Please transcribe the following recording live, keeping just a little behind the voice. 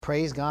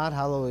Praise God,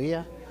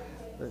 hallelujah.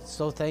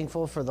 So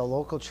thankful for the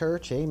local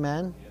church,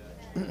 amen.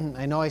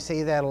 I know I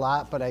say that a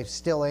lot, but I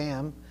still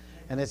am.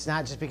 And it's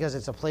not just because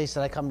it's a place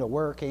that I come to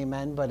work,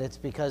 amen, but it's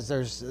because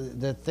there's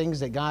the things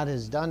that God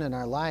has done in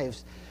our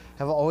lives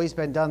have always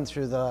been done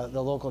through the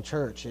local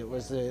church. It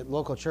was the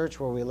local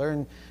church where we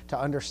learned to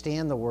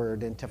understand the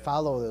Word and to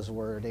follow His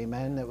Word,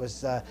 amen. It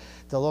was the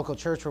local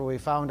church where we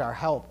found our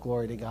help,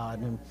 glory to God.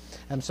 And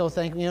I'm so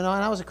thankful, and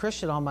I was a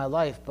Christian all my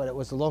life, but it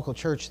was the local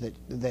church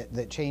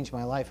that changed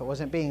my life. It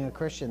wasn't being a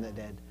Christian that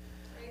did.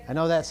 I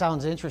know that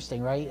sounds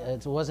interesting, right?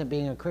 It wasn't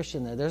being a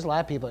Christian. There's a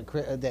lot of people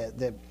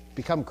that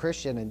become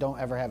Christian and don't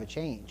ever have a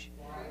change.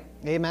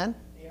 Amen?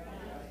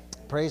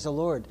 Praise the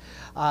Lord.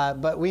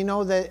 But we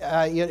know that,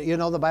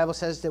 the Bible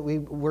says that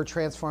we're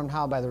transformed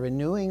how? By the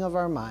renewing of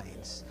our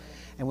minds.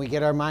 And we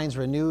get our minds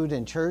renewed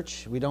in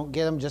church. We don't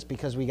get them just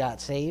because we got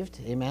saved.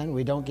 Amen.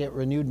 We don't get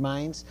renewed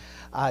minds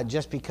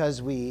just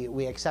because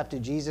we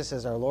accepted Jesus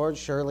as our Lord.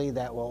 Surely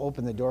that will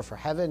open the door for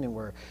heaven, and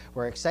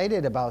we're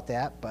excited about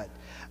that.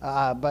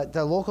 But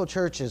the local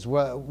church is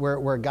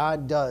where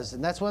God does.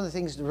 And that's one of the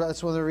things,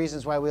 that's one of the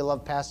reasons why we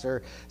love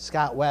Pastor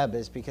Scott Webb,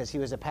 is because he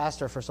was a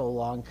pastor for so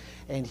long,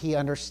 and he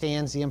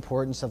understands the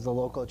importance of the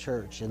local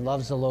church and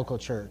loves the local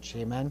church.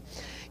 Amen.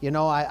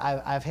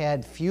 I've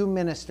had few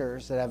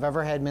ministers that I've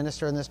ever had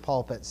minister in this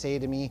pulpit say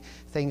to me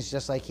things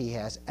just like he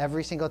has.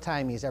 Every single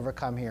time he's ever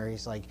come here,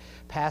 he's like,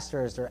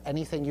 Pastor, is there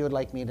anything you would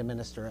like me to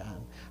minister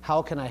on?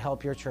 How can I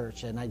help your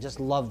church? And I just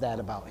love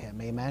that about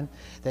him. Amen.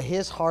 That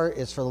his heart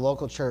is for the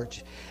local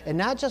church. And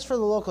not just for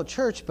the local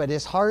church, but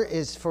his heart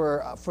is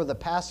for the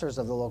pastors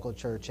of the local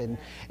church. And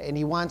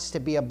he wants to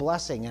be a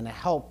blessing and a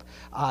help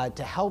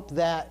to help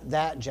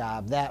that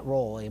job, that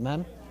role.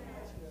 Amen.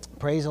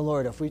 Praise the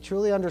Lord. If we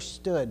truly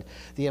understood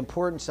the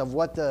importance of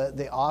what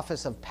the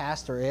office of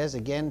pastor is,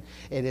 again,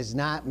 it is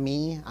not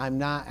me. I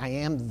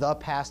am the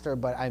pastor,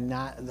 but I'm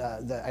not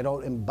I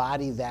don't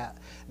embody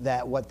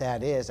what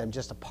that is. I'm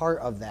just a part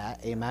of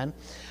that. Amen.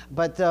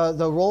 But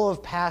the role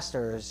of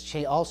pastor has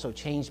also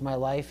changed my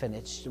life, and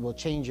it will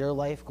change your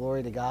life.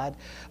 Glory to God.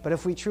 But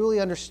if we truly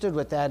understood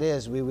what that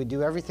is, we would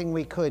do everything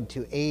we could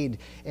to aid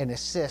and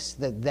assist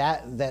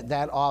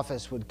that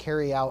office would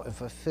carry out and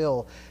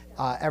fulfill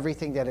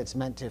everything that it's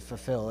meant to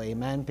fulfill,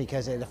 amen,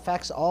 because it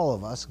affects all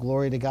of us.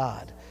 Glory to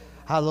God.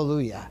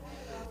 Hallelujah.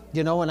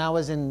 When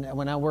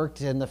I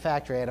worked in the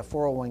factory, I had a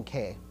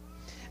 401k.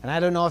 And I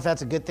don't know if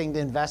that's a good thing to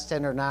invest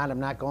in or not. I'm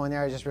not going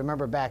there. I just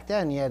remember back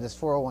then you had this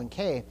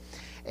 401k,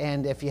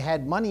 and if you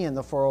had money in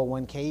the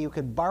 401k, you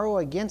could borrow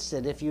against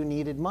it if you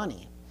needed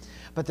money.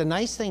 But the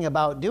nice thing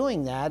about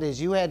doing that is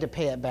you had to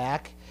pay it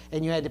back,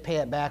 and you had to pay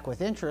it back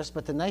with interest.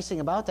 But the nice thing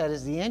about that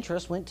is the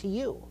interest went to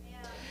you.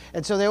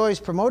 And so they always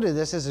promoted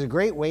this as a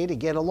great way to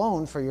get a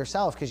loan for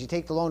yourself, because you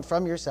take the loan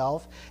from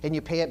yourself and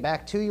you pay it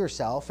back to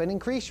yourself and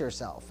increase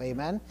yourself.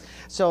 Amen.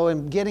 So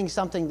in getting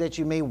something that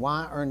you may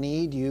want or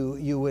need,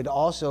 you would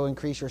also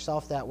increase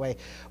yourself that way.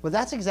 Well,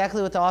 that's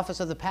exactly what the office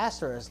of the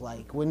pastor is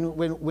like.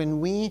 When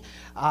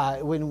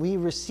we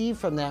receive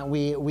from that,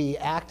 we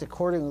act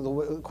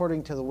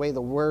according to the way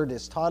the Word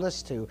has taught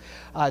us to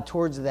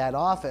towards that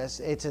office.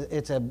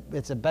 It's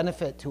a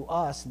benefit to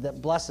us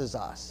that blesses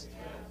us.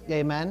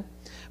 Amen.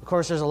 Of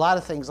course, there's a lot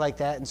of things like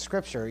that in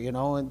Scripture,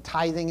 and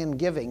tithing and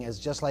giving is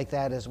just like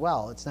that as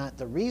well. It's not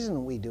the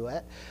reason we do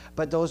it,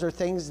 but those are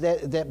things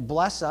that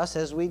bless us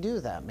as we do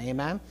them.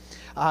 Amen.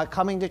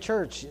 Coming to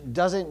church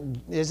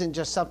isn't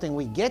just something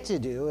we get to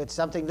do. It's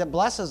something that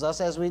blesses us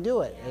as we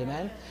do it.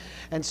 Amen.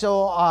 And so,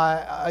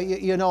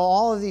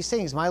 all of these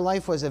things, my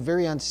life was a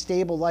very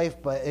unstable life,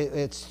 but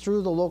it's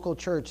through the local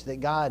church that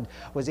God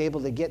was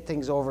able to get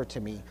things over to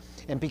me.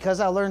 And because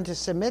I learned to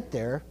submit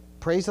there,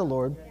 praise the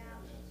Lord,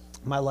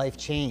 my life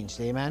changed.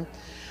 Amen.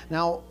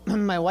 Now,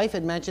 my wife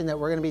had mentioned that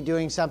we're going to be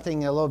doing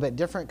something a little bit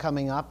different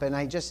coming up, and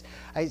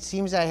it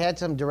seems I had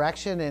some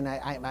direction, and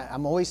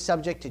I'm always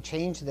subject to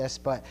change this,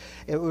 but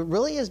it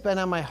really has been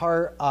on my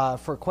heart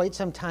for quite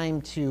some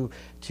time to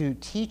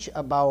teach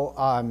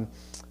about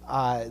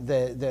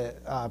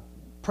the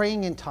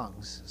praying in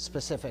tongues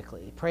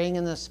specifically, praying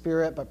in the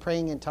Spirit, but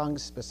praying in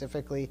tongues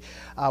specifically.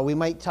 We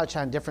might touch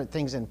on different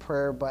things in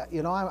prayer, but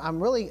I'm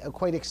really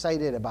quite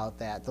excited about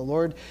that. The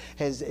Lord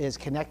has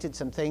connected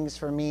some things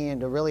for me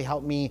and to really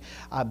help me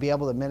be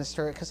able to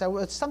minister it, because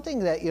it's something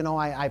that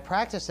I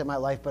practice in my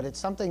life, but it's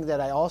something that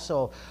I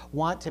also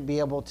want to be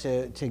able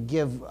to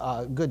give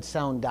good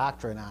sound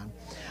doctrine on.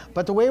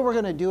 But the way we're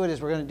going to do it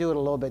is we're going to do it a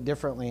little bit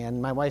differently,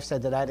 and my wife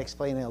said that I'd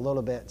explain it a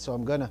little bit, so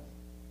I'm going to.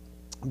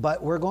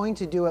 But we're going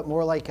to do it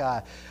more like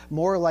I'm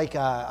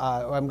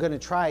going to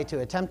try to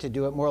attempt to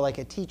do it more like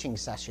a teaching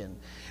session.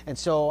 And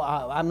so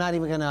I'm not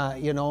even going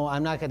to,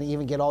 I'm not going to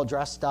even get all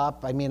dressed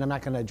up. I mean, I'm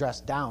not going to dress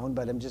down,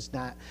 but I'm just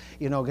not,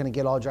 going to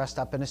get all dressed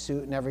up in a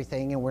suit and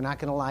everything, and we're not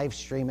going to live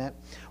stream it.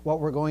 What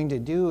we're going to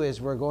do is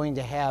we're going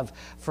to have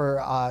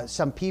for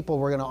some people,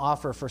 we're going to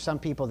offer for some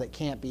people that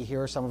can't be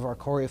here, some of our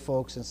Corey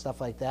folks and stuff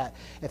like that,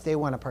 if they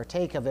want to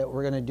partake of it,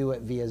 we're going to do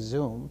it via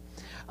Zoom.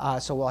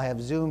 So we'll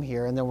have Zoom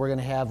here, and then we're going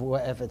to have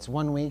if it's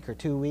 1 week or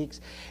 2 weeks.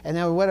 And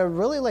then what I'd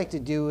really like to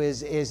do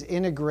is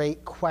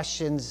integrate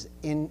questions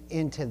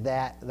into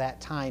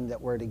that time that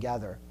we're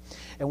together.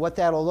 And what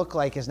that'll look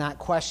like is not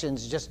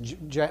questions, just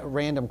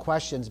random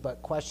questions,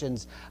 but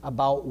questions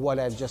about what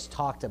I've just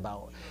talked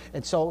about.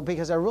 And so,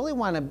 because I really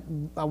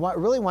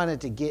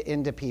wanted to get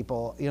into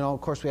people. You know,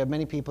 of course, we have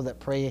many people that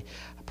pray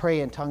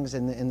in tongues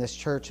in this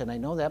church, and I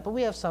know that, but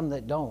we have some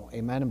that don't.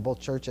 Amen. In both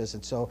churches,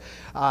 and so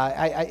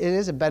it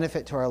is a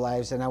benefit to our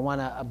lives, and I want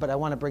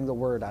to bring the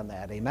word on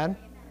that. Amen.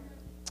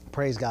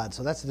 Praise God.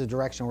 So that's the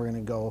direction we're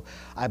going to go,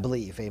 I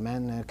believe.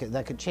 Amen.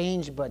 That could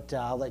change, but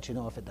I'll let you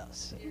know if it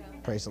does. Yeah.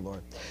 Praise the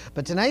Lord.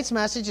 But tonight's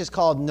message is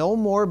called No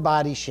More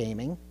Body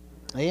Shaming.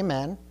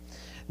 Amen.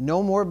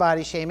 No more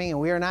body shaming, and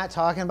we are not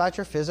talking about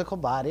your physical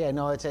body. I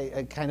know it's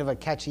a kind of a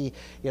catchy,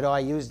 you know, I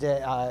used it,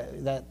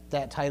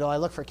 that title. I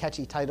look for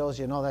catchy titles,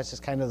 you know, that's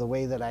just kind of the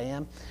way that I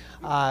am.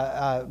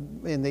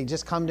 And they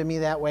just come to me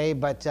that way.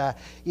 But,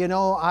 you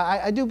know,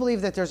 I do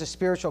believe that there's a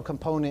spiritual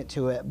component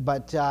to it.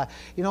 But,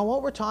 you know,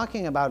 what we're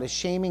talking about is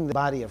shaming the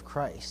body of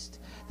Christ.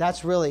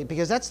 That's really,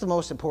 because that's the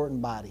most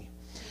important body.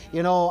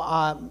 You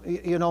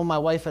know, my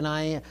wife and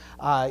I,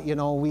 you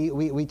know,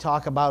 we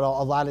talk about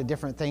a lot of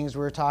different things.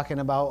 We're talking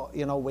about,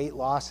 you know, weight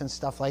loss and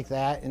stuff like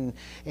that, and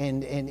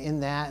in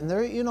that, and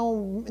there, you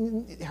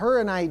know, her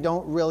and I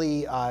don't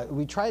really,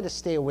 we try to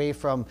stay away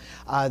from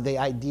the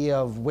idea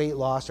of weight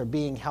loss or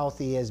being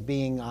healthy as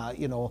being,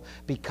 you know,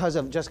 because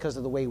of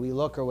the way we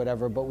look or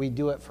whatever, but we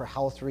do it for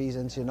health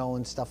reasons, you know,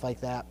 and stuff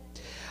like that.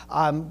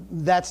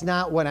 That's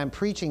not what I'm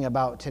preaching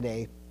about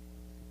today.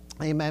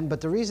 Amen. But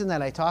the reason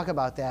that I talk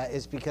about that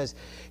is because,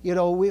 you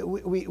know,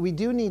 we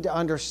do need to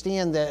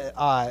understand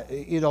that,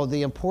 you know,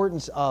 the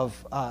importance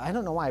of, I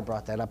don't know why I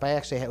brought that up. I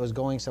actually was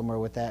going somewhere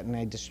with that, and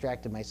I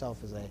distracted myself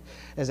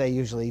as I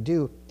usually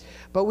do.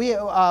 But we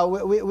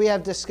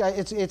have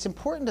discussed, it's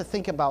important to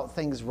think about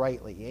things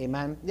rightly.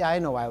 Amen. Yeah, I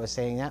know why I was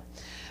saying that.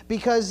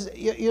 Because,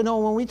 you know,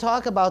 when we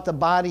talk about the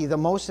body, the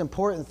most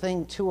important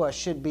thing to us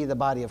should be the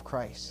body of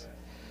Christ.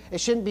 It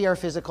shouldn't be our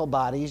physical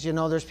bodies. You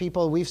know, there's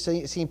people, we've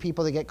seen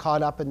people that get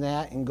caught up in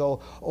that and go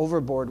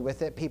overboard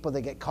with it. People that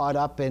get caught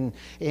up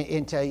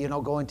into, you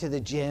know, going to the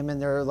gym,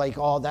 and they're like,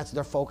 oh,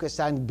 they're focused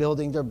on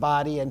building their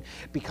body and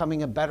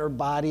becoming a better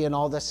body and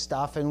all this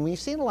stuff. And we've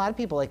seen a lot of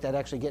people like that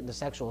actually get into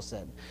sexual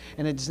sin.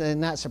 And it's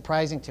not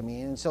surprising to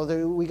me. And so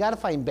we got to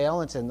find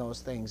balance in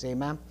those things.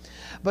 Amen.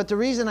 But the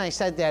reason I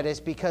said that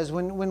is because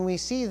when we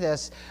see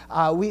this,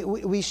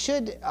 we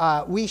should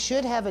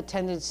have a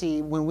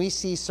tendency when we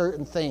see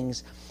certain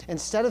things,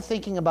 instead of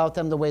thinking about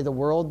them the way the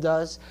world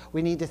does,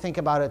 we need to think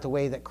about it the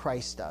way that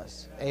Christ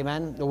does.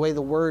 Amen? The way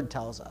the Word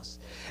tells us.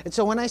 And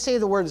so when I say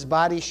the words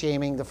body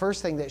shaming, the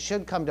first thing that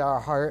should come to our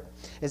heart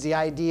is the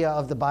idea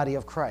of the body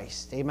of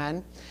Christ.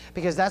 Amen?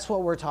 Because that's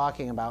what we're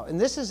talking about.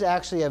 And this is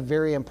actually a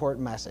very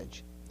important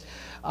message.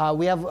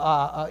 We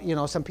have you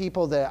know, some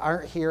people that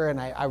aren't here, and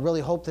I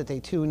really hope that they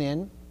tune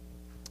in.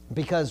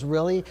 Because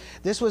really,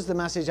 this was the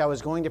message I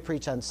was going to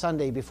preach on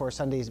Sunday before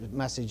Sunday's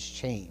message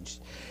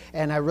changed.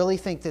 And I really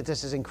think that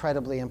this is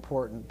incredibly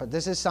important. But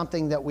this is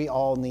something that we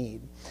all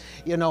need.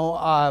 You know,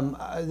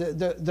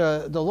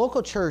 the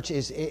local church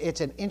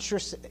it's an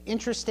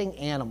interesting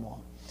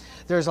animal.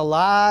 There's a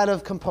lot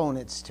of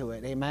components to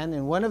it, amen?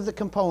 And one of the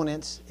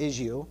components is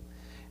you.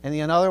 And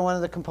another one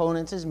of the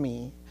components is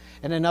me.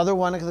 And another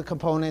one of the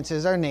components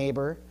is our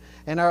neighbor.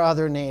 And our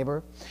other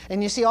neighbor.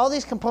 And you see all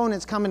these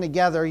components coming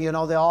together, you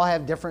know, they all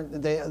have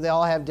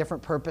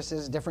different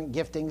purposes, different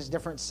giftings,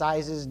 different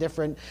sizes,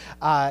 different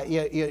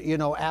you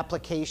know,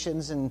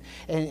 applications, and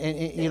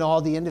you know,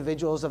 all the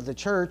individuals of the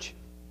church.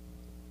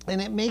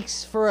 And it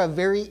makes for a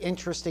very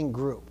interesting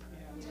group.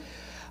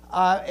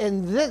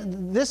 And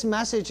this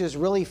message is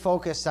really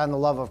focused on the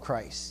love of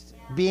Christ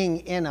being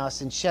in us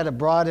and shed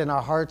abroad in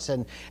our hearts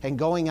and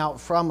going out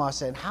from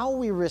us, and how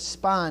we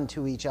respond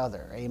to each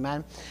other.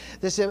 Amen.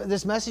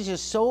 This message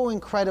is so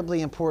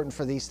incredibly important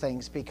for these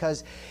things,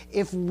 because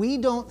if we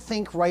don't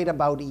think right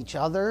about each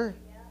other,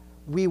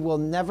 we will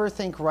never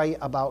think right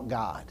about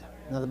God.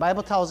 Now, the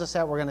Bible tells us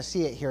that. We're going to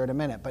see it here in a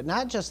minute. But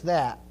not just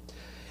that.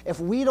 If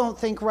we don't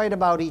think right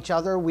about each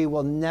other, we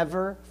will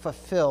never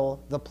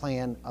fulfill the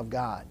plan of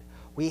God.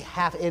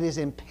 It is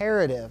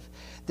imperative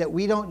that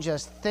we don't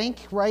just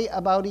think right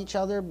about each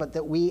other, but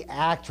that we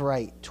act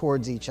right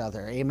towards each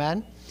other.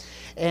 Amen?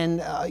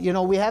 And, you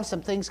know, we have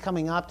some things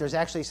coming up. There's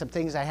actually some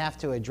things I have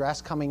to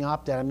address coming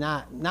up that I'm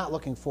not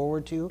looking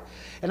forward to.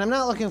 And I'm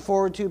not looking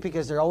forward to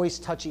because they're always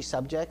touchy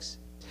subjects.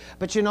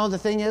 But, you know, the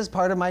thing is,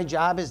 part of my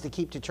job is to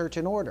keep the church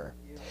in order.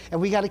 And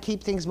we got to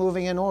keep things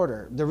moving in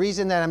order. The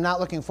reason that I'm not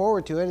looking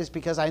forward to it is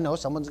because I know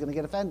someone's going to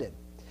get offended.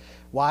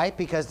 Why?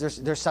 Because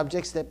there's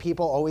subjects that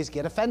people always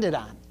get offended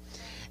on.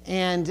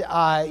 And,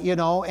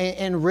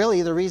 and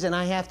really the reason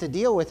I have to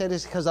deal with it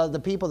is because the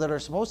people that are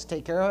supposed to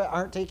take care of it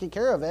aren't taking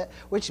care of it,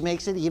 which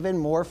makes it even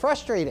more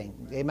frustrating.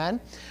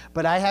 Amen?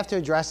 But I have to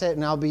address it,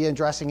 and I'll be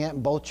addressing it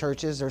in both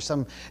churches. There's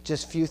some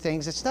just few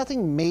things. It's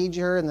nothing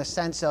major in the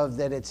sense of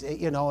that it's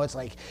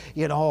like,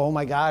 oh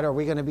my God, are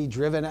we going to be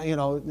driven out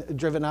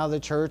of the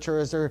church, or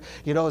is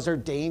there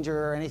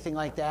danger or anything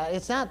like that?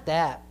 It's not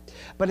that.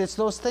 But it's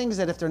those things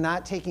that if they're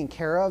not taken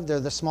care of,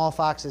 they're the small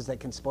foxes that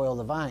can spoil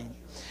the vine.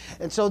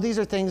 And so these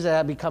are things that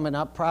will be coming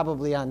up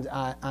probably at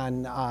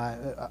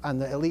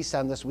least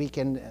on this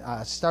weekend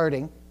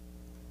starting.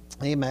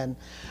 Amen.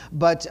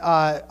 But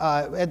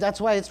that's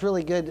why it's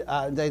really good.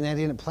 I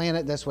didn't plan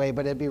it this way,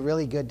 but it'd be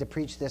really good to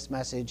preach this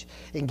message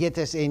and get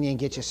this in you and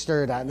get you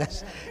stirred on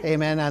this.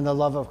 Amen. On the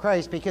love of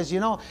Christ. Because,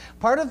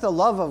 part of the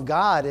love of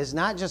God is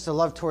not just a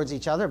love towards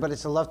each other, but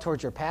it's a love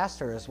towards your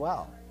pastor as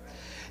well.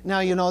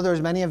 Now,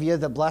 there's many of you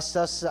that blessed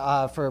us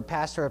for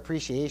pastor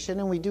appreciation,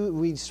 and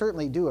we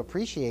certainly do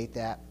appreciate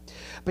that.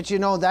 But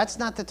that's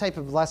not the type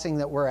of blessing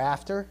that we're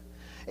after.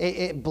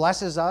 It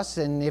blesses us,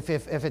 and if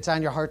it's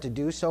on your heart to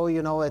do so,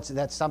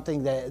 that's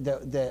something that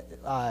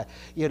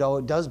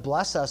does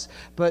bless us.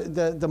 But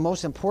the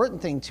most important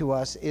thing to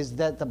us is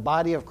that the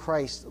body of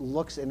Christ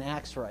looks and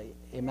acts right.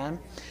 Amen?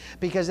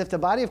 Because if the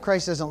body of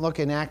Christ doesn't look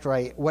and act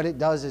right, what it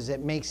does is it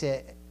makes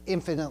it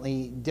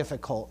infinitely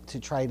difficult to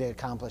try to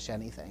accomplish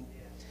anything.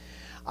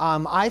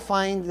 I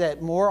find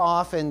that more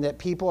often that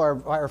people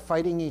are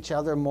fighting each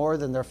other more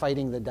than they're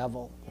fighting the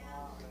devil.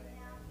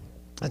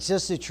 It's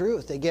just the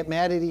truth. They get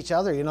mad at each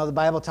other. The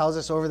Bible tells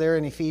us over there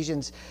in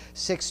Ephesians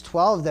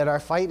 6:12 that our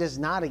fight is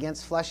not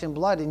against flesh and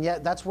blood, and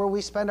yet that's where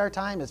we spend our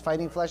time, is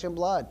fighting flesh and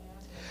blood.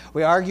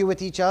 We argue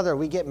with each other.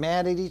 We get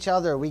mad at each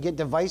other. We get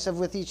divisive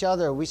with each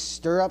other. We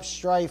stir up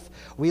strife.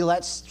 We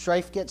let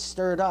strife get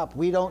stirred up.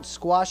 We don't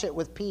squash it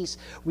with peace.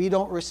 We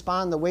don't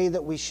respond the way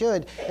that we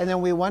should. And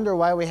then we wonder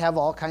why we have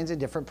all kinds of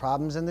different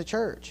problems in the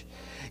church.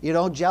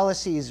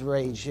 Jealousies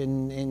rage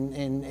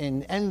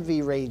and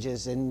envy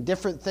rages and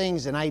different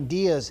things and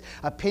ideas,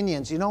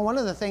 opinions. One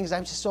of the things,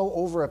 I'm just so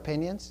over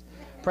opinions.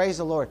 Praise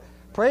the Lord.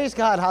 Praise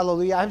God,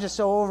 hallelujah. I'm just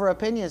so over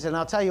opinions, and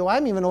I'll tell you why.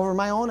 I'm even over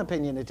my own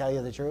opinion, to tell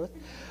you the truth.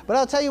 But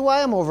I'll tell you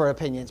why I'm over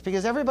opinions,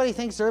 because everybody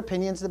thinks their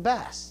opinion's the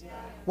best.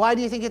 Why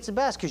do you think it's the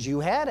best? Because you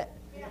had it.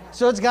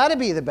 So it's got to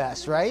be the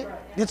best, right?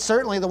 It's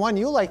certainly the one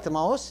you like the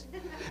most.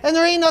 And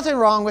there ain't nothing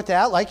wrong with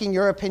that, liking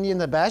your opinion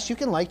the best. You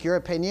can like your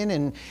opinion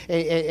and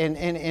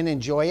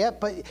enjoy it.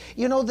 But,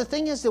 the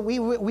thing is that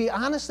we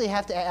honestly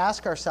have to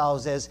ask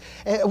ourselves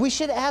we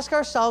should ask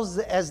ourselves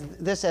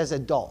as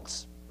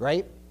adults,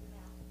 right?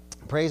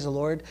 Praise the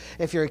Lord.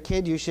 If you're a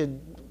kid, you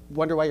should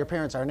wonder why your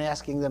parents aren't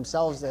asking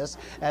themselves this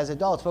as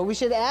adults. But we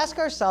should ask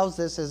ourselves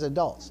this as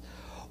adults.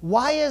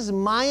 Why is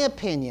my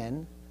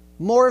opinion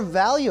more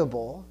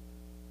valuable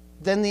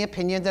than the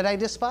opinion that I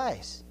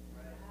despise?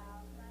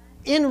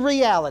 In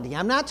reality,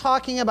 I'm not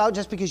talking about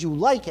just because you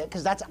like it,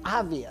 because that's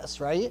obvious,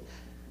 right?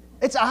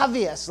 It's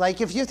obvious. Like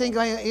if you think,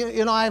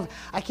 I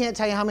can't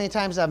tell you how many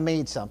times I've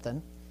made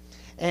something.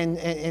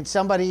 And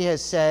somebody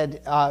has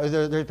said,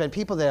 there's been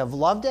people that have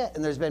loved it,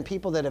 and there's been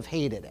people that have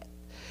hated it.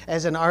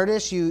 As an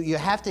artist, you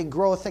have to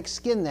grow a thick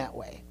skin that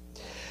way.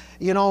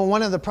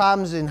 One of the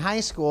problems in high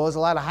school is a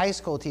lot of high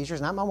school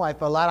teachers, not my wife,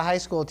 but a lot of high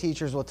school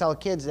teachers will tell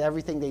kids that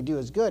everything they do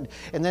is good.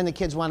 And then the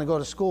kids want to go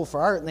to school for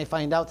art, and they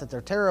find out that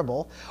they're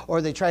terrible,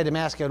 or they try to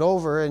mask it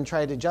over and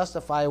try to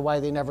justify why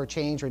they never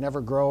change or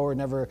never grow or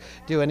never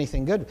do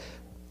anything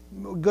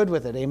good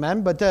with it.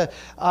 Amen? But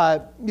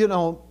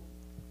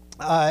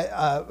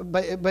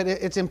but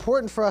it's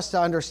important for us to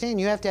understand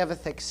you have to have a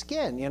thick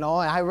skin.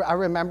 I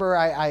remember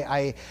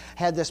I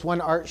had this one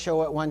art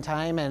show at one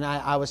time, and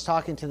I was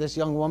talking to this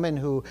young woman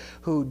who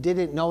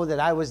didn't know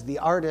that I was the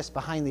artist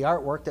behind the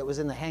artwork that was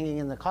hanging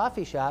in the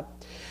coffee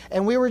shop.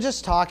 And we were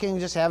just talking,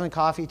 just having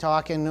coffee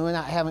talking.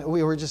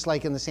 We were just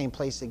like in the same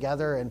place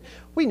together, and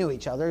we knew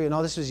each other.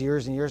 This was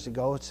years and years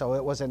ago, so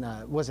it wasn't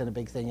a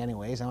big thing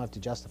anyways. I don't have to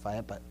justify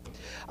it, but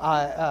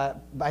I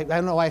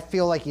don't know. I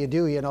feel like you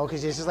do,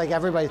 because it's just like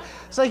everybody.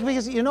 It's like,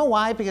 because you know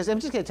why? Because I'm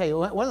just going to tell you,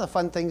 one of the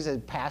fun things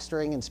of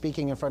pastoring and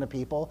speaking in front of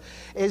people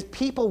is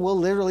people will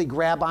literally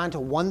grab onto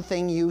one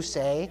thing you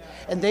say,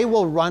 and they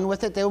will run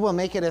with it. They will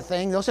make it a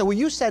thing. They'll say, well,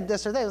 you said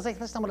this or that. It's like,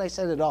 that's not what I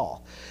said at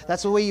all.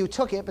 That's the way you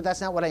took it, but that's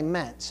not what I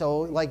meant. So,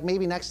 like,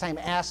 maybe next time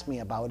ask me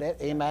about it.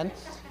 Amen?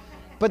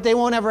 But they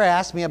won't ever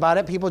ask me about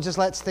it. People just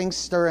let things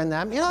stir in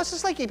them. It's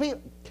just like,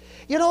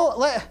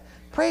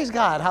 praise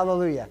God.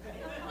 Hallelujah.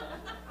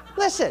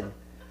 Listen,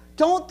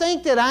 don't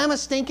think that I'm a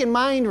stinking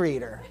mind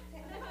reader.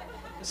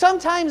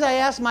 Sometimes I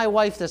ask my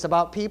wife this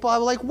about people.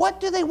 I'm like, what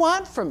do they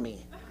want from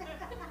me?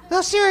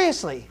 No,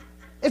 seriously.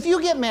 If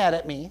you get mad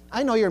at me,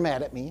 I know you're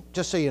mad at me,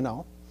 just so you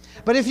know.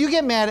 But if you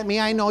get mad at me,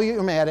 I know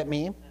you're mad at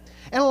me.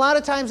 And a lot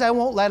of times I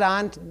won't let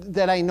on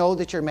that I know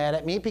that you're mad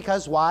at me.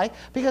 Because why?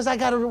 Because I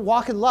got to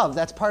walk in love.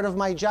 That's part of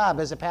my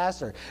job as a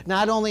pastor.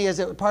 Not only is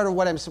it part of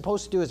what I'm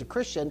supposed to do as a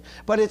Christian,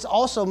 but it's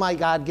also my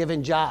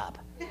God-given job.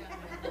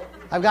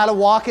 I've got to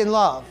walk in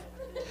love.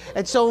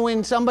 And so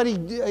when somebody,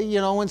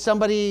 when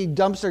somebody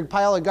dumps their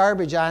pile of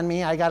garbage on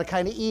me, I got to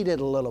kind of eat it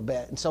a little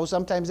bit. And so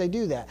sometimes I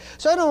do that.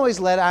 So I don't always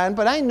let on,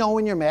 but I know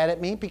when you're mad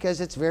at me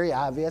because it's very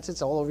obvious.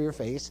 It's all over your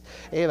face.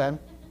 Amen.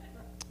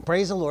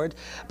 Praise the Lord.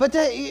 But,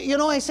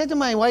 I said to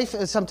my wife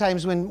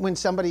sometimes when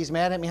somebody's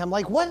mad at me, I'm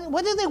like,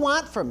 what do they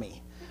want from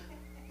me?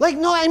 Like,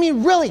 no, I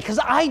mean, really, because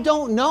I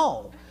don't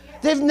know.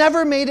 They've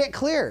never made it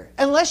clear.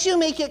 Unless you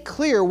make it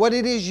clear what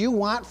it is you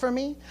want from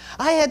me.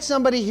 I had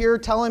somebody here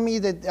telling me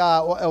that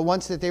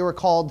once that they were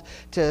called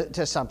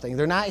to something.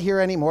 They're not here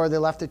anymore. They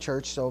left the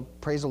church, so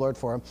praise the Lord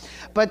for them.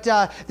 But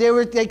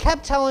they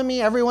kept telling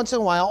me every once in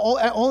a while,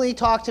 only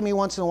talk to me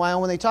once in a while.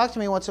 When they talked to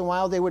me once in a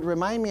while, they would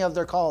remind me of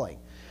their calling.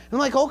 And I'm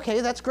like,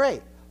 okay, that's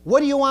great. What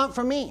do you want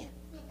from me?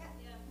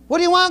 What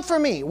do you want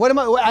from me? What am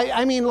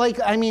I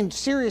mean,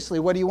 seriously,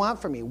 what do you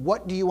want from me?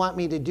 What do you want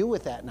me to do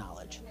with that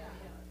knowledge?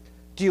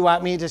 Do you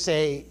want me to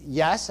say,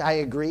 yes, I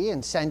agree,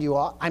 and send you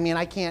off? I mean,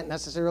 I can't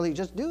necessarily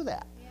just do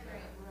that.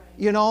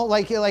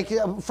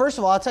 First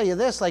of all, I'll tell you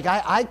this,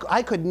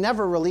 I could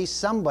never release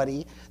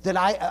somebody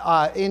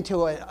that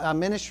into a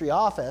ministry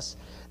office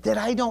that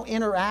I don't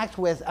interact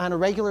with on a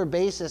regular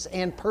basis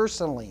and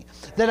personally,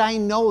 that I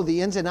know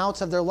the ins and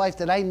outs of their life,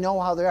 that I know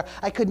how they are.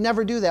 I could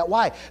never do that.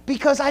 Why?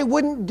 Because I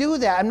wouldn't do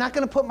that. I'm not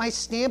going to put my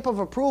stamp of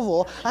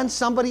approval on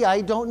somebody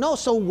I don't know.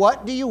 So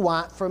what do you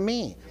want from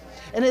me?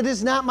 And it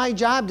is not my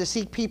job to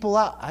seek people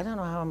out. I don't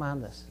know how I'm on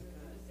this.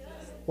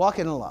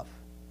 Walking in love.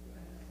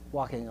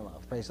 Walking in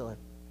love. Praise the Lord.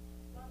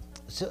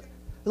 So,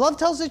 love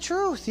tells the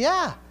truth,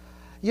 yeah.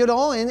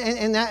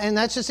 And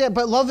that's just it.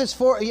 But love is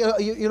for,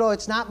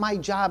 it's not my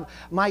job.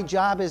 My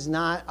job is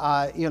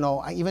not,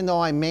 even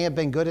though I may have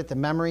been good at the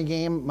memory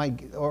game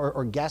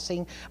or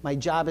guessing, my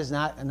job is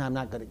not, and I'm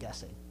not good at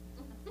guessing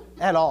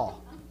at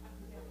all.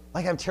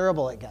 Like, I'm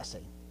terrible at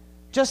guessing.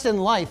 Just in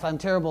life, I'm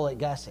terrible at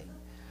guessing.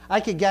 I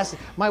could guess.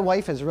 My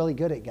wife is really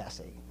good at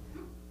guessing,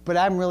 but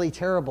I'm really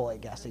terrible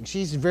at guessing.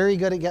 She's very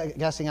good at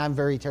guessing. I'm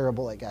very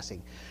terrible at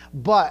guessing.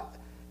 But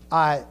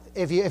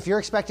if you're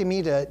expecting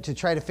me to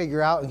try to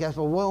figure out and guess,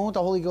 well, what won't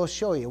the Holy Ghost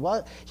show you?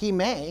 Well, He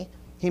may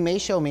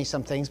show me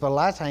some things, but a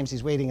lot of times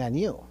He's waiting on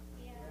you.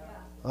 Yeah.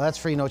 Well, that's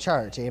free, no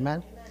charge.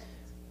 Amen.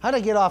 How did I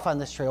get off on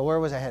this trail?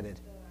 Where was I headed?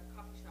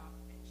 Coffee shop.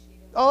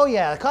 Oh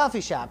yeah, the coffee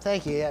shop.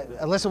 Thank you. Yeah,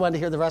 Alyssa wanted to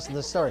hear the rest of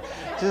the story.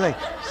 She's like,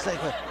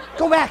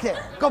 go back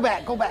there. Go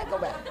back.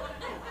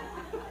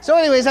 So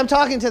anyways, I'm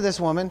talking to this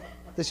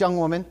young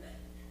woman.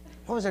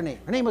 What was her name?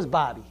 Her name was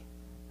Bobby.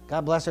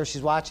 God bless her.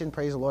 She's watching.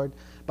 Praise the Lord.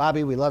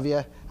 Bobby, we love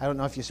you. I don't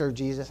know if you serve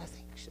Jesus. I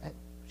think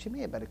she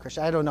may have been a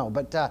Christian. I don't know.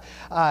 But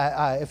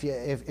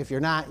if you're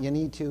not, you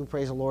need to.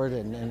 Praise the Lord.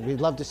 And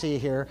we'd love to see you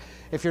here.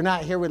 If you're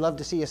not here, we'd love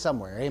to see you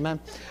somewhere. Amen.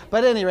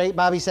 But at any rate,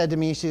 Bobby said to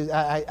me,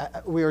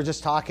 we were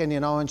just talking,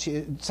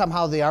 and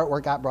somehow the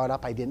artwork got brought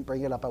up. I didn't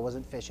bring it up. I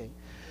wasn't fishing.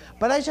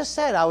 But I just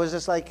said, I was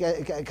just like,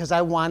 because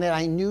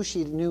I knew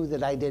she knew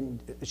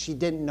that she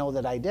didn't know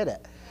that I did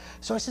it.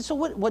 So I said, so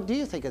what do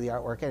you think of the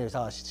artwork? And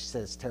she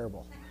said, it's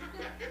terrible.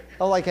 I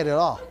don't like it at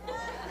all.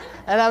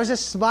 And I was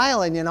just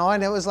smiling,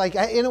 and it was like,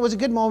 and it was a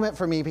good moment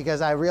for me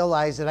because I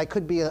realized that I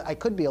could be a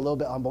little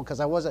bit humble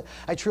because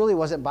I truly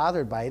wasn't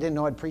bothered by it. I didn't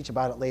know I'd preach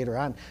about it later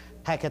on.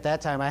 Heck, at that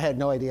time, I had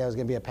no idea I was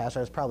going to be a pastor.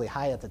 I was probably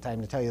high at the time,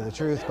 to tell you the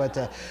truth. But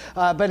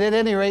at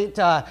any rate,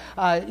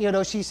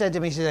 she said to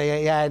me, she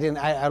said, yeah,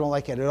 I don't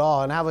like it at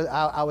all. And I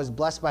was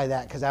blessed by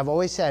that because I've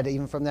always said,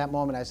 even from that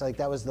moment, I was like,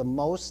 that was the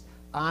most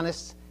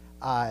honest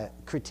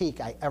critique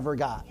I ever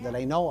got that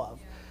I know of,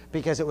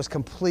 because it was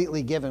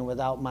completely given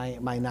without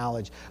my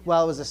knowledge.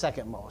 Well, it was the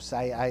second most.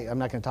 I'm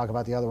not going to talk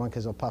about the other one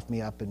because it'll puff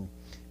me up and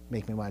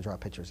make me want to draw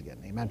pictures again.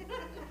 Amen.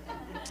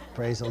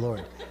 Praise the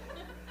Lord.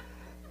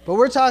 But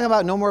we're talking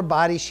about no more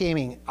body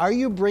shaming. Are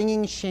you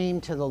bringing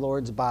shame to the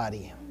Lord's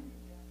body?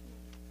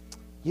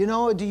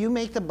 Do you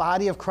make the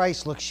body of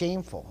Christ look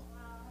shameful?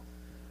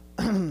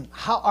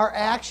 How our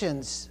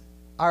actions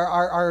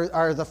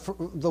are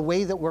the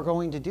way that we're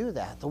going to do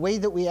that, the way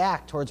that we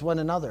act towards one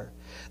another,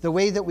 the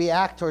way that we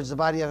act towards the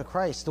body of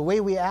Christ, the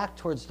way we act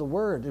towards the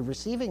Word and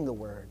receiving the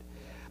Word.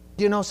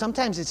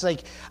 Sometimes it's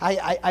like,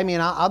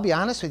 I'll be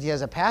honest with you,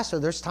 as a pastor,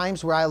 there's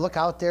times where I look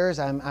out there as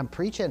I'm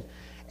preaching,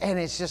 and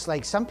it's just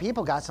like some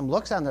people got some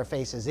looks on their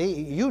faces. They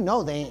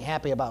ain't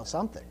happy about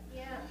something.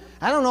 Yeah.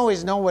 I don't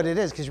always know what it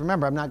is because,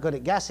 remember, I'm not good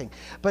at guessing.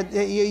 But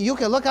you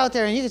can look out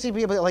there and you can see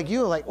people like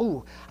you, like,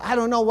 ooh, I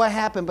don't know what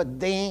happened, but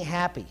they ain't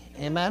happy.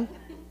 Amen?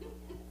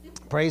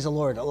 Praise the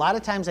Lord. A lot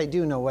of times I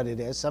do know what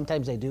it is.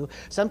 Sometimes I do.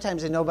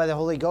 Sometimes I know by the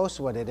Holy Ghost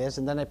what it is,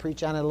 and then I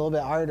preach on it a little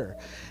bit harder.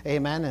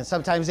 Amen. And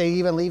sometimes they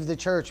even leave the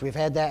church. We've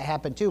had that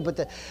happen too. But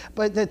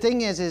the thing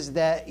is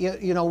that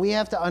we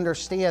have to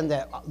understand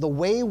that the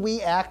way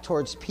we act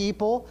towards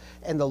people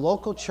and the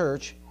local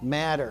church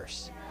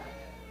matters.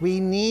 We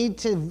need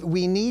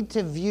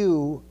to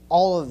view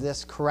all of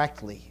this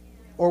correctly,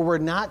 or we're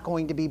not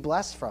going to be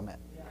blessed from it.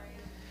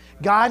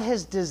 God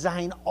has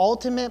designed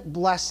ultimate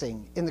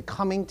blessing in the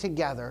coming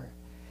together,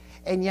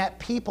 and yet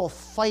people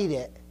fight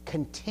it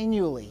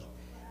continually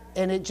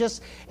And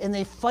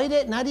they fight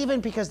it, not even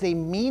because they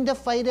mean to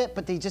fight it,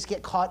 but they just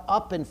get caught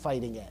up in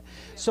fighting it.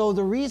 So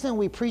the reason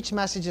we preach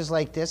messages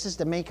like this is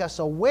to make us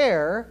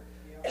aware,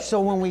 so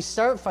when we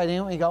start fighting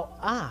it, we go,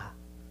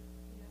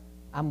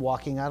 I'm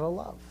walking out of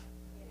love.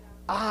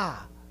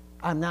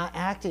 I'm not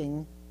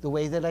acting the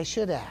way that I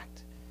should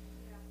act.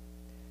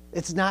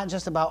 It's not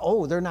just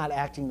about, they're not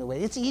acting the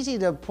way. It's easy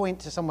to point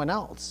to someone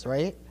else,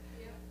 right?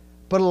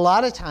 But a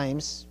lot of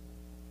times,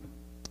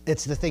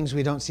 it's the things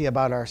we don't see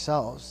about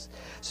ourselves.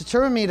 So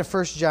turn with me to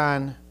 1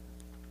 John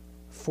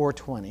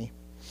 4:20.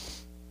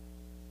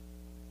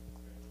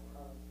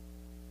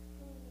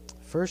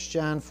 1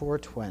 John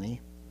 4:20.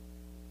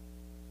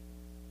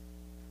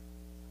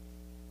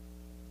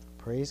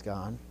 Praise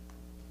God.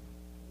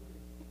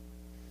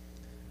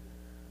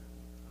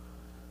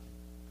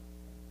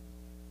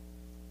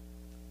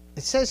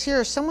 It says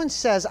here, if someone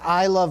says,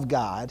 I love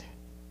God,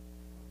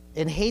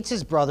 and hates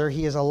his brother,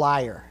 he is a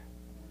liar.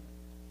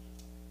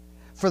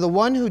 For the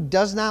one who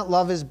does not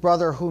love his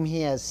brother whom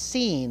he has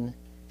seen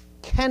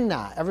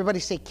cannot, everybody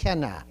say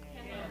cannot,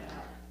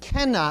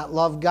 cannot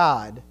love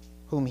God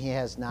whom he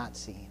has not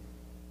seen.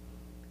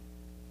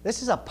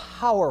 This is a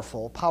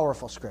powerful,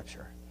 powerful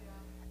scripture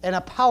and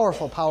a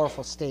powerful,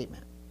 powerful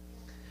statement.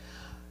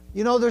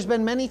 You know, there's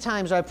been many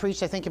times I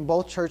preached, I think in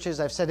both churches,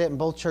 I've said it in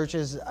both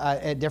churches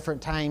at different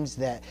times,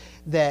 that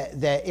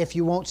if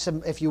you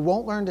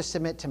won't learn to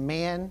submit to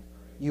man,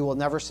 you will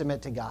never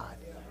submit to God.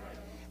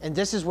 And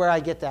this is where I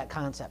get that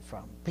concept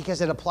from,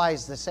 because it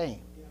applies the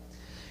same.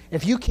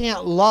 If you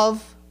can't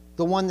love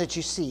the one that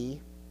you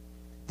see,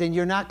 then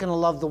you're not going to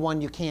love the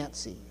one you can't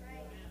see.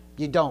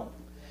 You don't.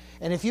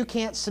 And if you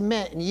can't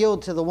submit and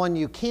yield to the one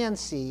you can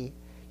see,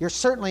 you're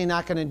certainly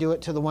not going to do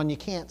it to the one you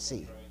can't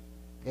see.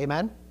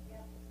 Amen?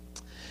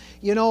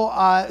 You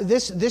know,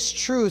 this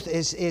truth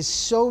is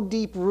so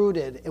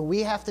deep-rooted, and we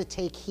have to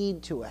take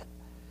heed to it.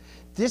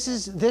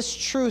 This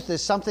truth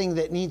is something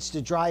that needs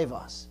to drive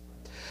us.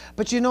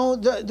 But you know,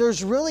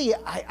 there's really,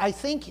 I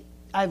think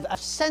I've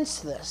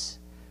sensed this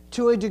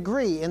to a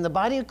degree in the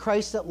body of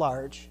Christ at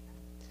large,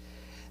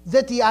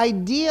 that the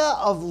idea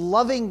of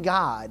loving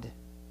God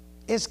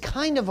is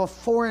kind of a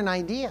foreign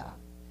idea.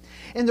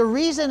 And the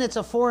reason it's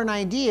a foreign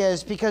idea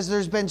is because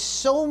there's been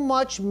so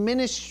much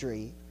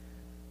ministry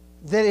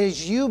that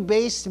is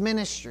you-based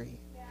ministry,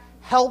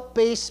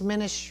 help-based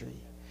ministry,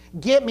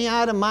 get me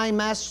out of my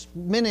mess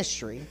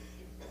ministry,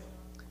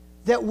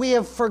 that we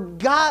have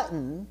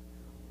forgotten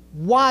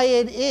why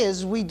it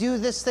is we do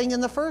this thing in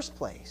the first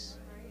place.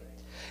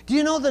 Do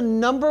you know the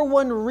number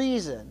one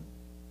reason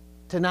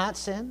to not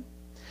sin?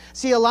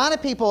 See, a lot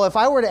of people, if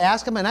I were to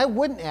ask them, and I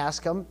wouldn't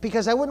ask them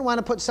because I wouldn't want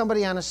to put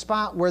somebody on a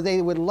spot where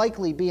they would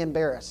likely be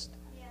embarrassed.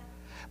 Yeah.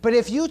 But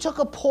if you took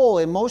a poll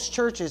in most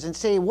churches and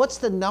say, what's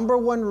the number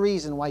one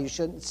reason why you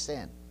shouldn't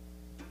sin?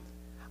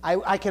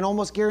 I can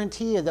almost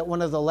guarantee you that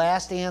one of the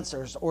last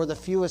answers or the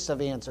fewest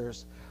of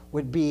answers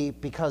would be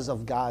because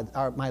of God,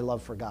 or my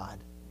love for God.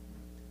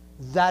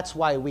 That's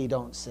why we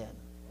don't sin,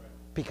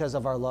 because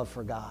of our love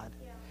for God.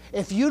 Yeah.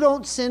 If you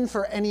don't sin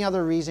for any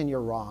other reason,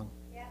 you're wrong.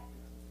 Yeah.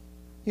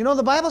 You know,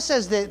 the Bible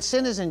says that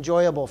sin is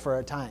enjoyable for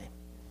a time.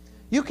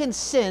 You can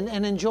sin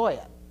and enjoy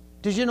it.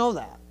 Did you know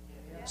that?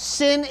 Yeah.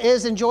 Sin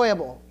is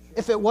enjoyable.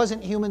 If it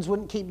wasn't, humans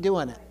wouldn't keep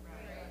doing it.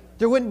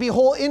 There wouldn't be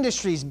whole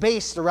industries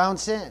based around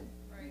sin.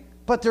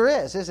 But there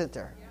is, isn't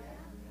there? Yeah.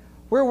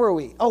 Where were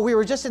we? Oh, we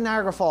were just in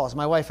Niagara Falls,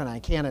 my wife and I,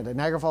 Canada,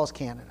 Niagara Falls,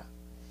 Canada.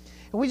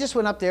 And we just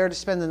went up there to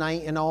spend the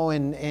night, you know,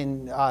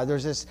 and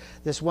there's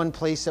this one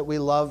place that we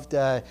loved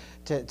to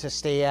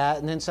stay at.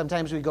 And then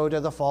sometimes we go to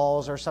the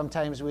falls, or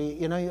sometimes we,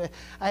 you know,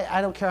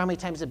 I don't care how many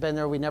times I've been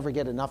there, we never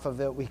get enough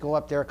of it. We go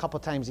up there a couple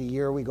times a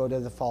year. We go to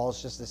the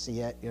falls just to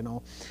see it, you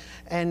know.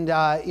 And,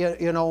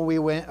 you know, we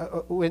went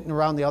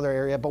around the other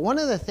area. But one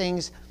of the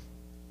things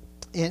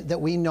that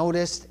we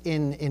noticed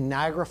in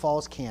Niagara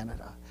Falls,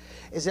 Canada,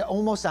 is that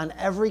almost on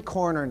every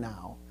corner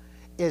now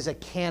is a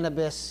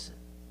cannabis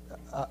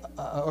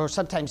or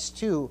sometimes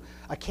two,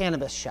 a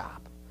cannabis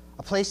shop,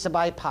 a place to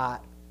buy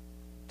pot,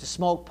 to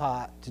smoke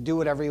pot, to do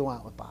whatever you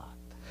want with pot.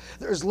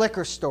 There's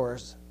liquor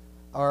stores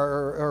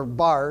or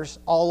bars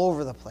all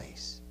over the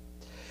place.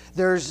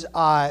 There's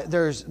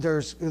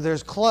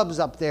clubs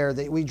up there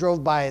that we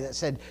drove by that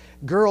said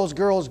girls,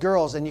 girls,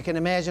 girls, and you can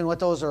imagine what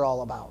those are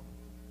all about.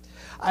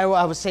 I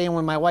was saying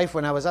when my wife,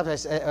 when I was up,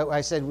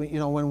 I said, you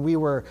know, when we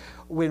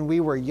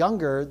were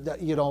younger,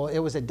 you know, it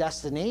was a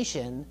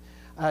destination.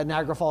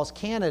 Niagara Falls,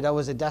 Canada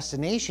was a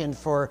destination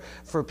for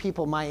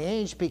people my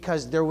age,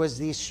 because there was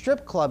these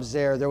strip clubs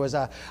there. There was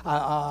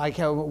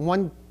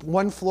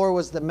one floor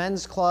was the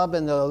men's club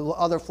and the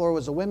other floor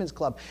was the women's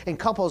club. And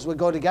couples would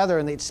go together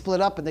and they'd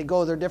split up and they'd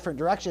go their different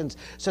directions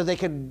so they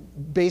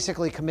could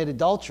basically commit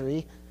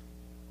adultery.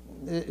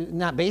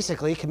 Not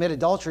basically, commit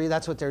adultery,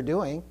 that's what they're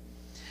doing.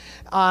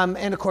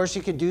 And of course,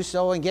 you could do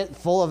so and get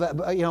full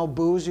of,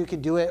 booze. You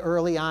could do it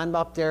early on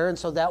up there. And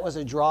so that was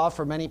a draw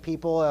for many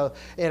people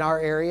in our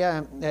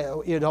area,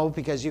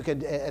 because you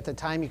could, at the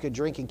time, you could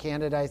drink in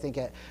Canada, I think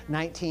at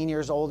 19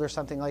 years old or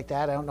something like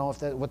that. I don't know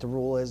what the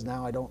rule is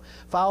now. I don't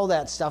follow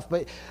that stuff.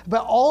 But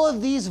all of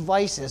these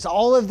vices,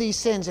 all of these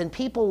sins, and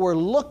people were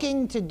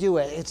looking to do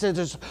it.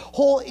 There's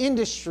whole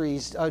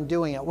industries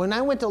doing it. When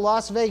I went to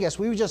Las Vegas,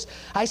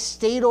 I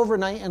stayed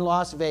overnight in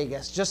Las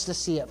Vegas just to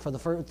see it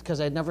because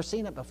I'd never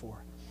seen it before.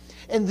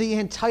 And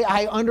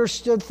I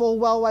understood full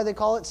well why they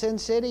call it Sin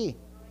City.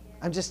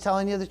 I'm just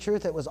telling you the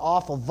truth. It was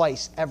awful.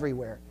 Vice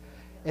everywhere.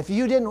 If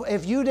you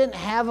didn't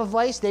have a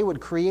vice, they would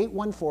create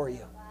one for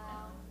you.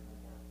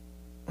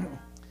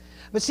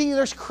 But see,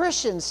 there's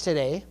Christians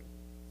today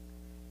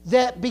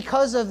that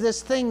because of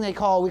this thing we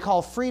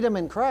call freedom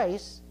in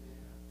Christ,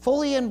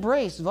 fully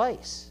embrace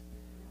vice.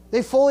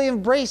 They fully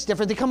embrace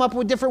they come up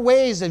with different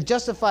ways of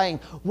justifying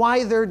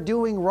why they're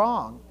doing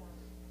wrong.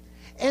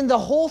 And the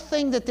whole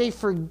thing that they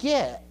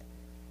forget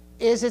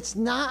is it's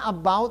not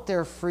about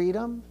their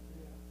freedom,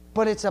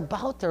 but it's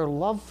about their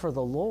love for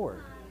the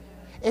Lord.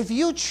 If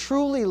you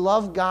truly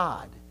love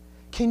God,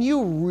 can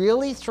you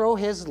really throw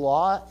His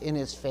law in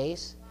His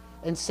face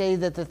and say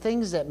that the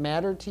things that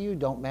matter to you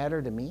don't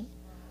matter to me?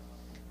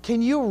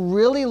 Can you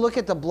really look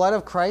at the blood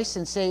of Christ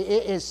and say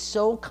it is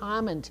so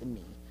common to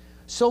me,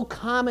 so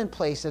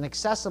commonplace and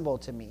accessible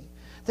to me,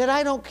 that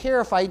I don't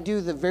care if I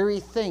do the very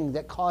thing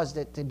that caused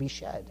it to be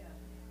shed?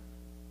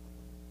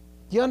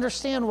 You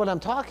understand what I'm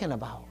talking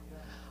about?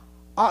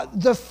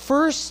 The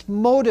first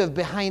motive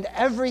behind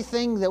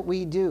everything that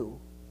we do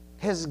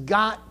has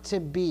got to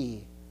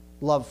be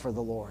love for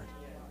the Lord.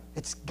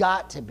 It's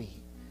got to be.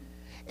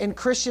 And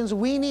Christians,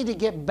 we need to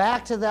get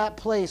back to that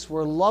place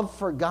where love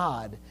for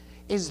God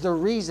is the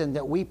reason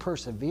that we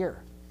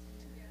persevere.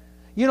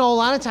 A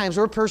lot of times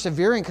we're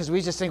persevering because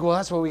we just think, well,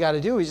 that's what we got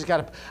to do. I just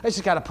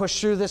got to push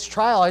through this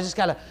trial.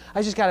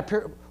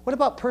 What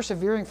about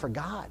persevering for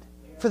God?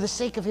 For the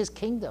sake of His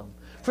kingdom.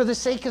 For the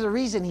sake of the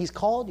reason He's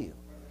called you.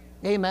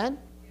 Amen?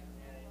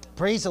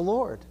 Praise the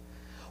Lord.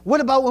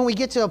 What about when we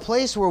get to a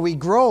place where we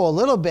grow a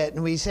little bit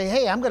and we say,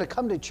 hey, I'm going to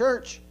come to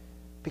church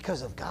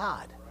because of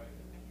God.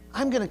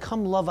 I'm going to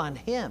come love on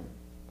Him.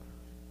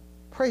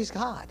 Praise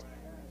God.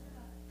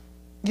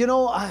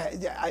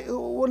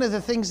 One of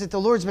the things that the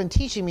Lord's been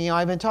teaching me,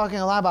 I've been talking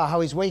a lot about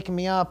how He's waking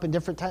me up and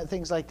different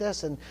things like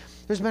this. And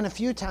there's been a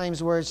few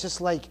times where it's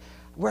just like,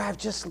 where I've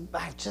just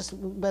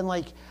been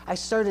like, I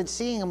started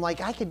seeing Him like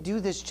I could do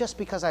this just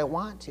because I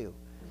want to.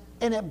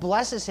 And it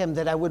blesses Him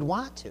that I would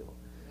want to.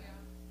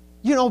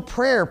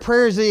 Prayer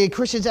is,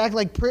 Christians act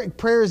like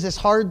prayer is this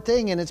hard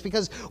thing, and it's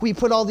because we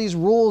put all these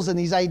rules and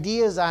these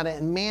ideas on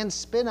it and man's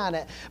spin on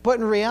it. But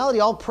in reality,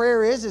 all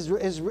prayer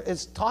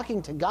is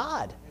talking to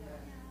God.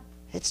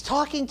 It's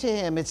talking to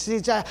Him.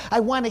 I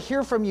want to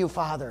hear from you,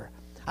 Father.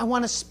 I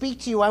want to speak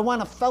to you. I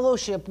want to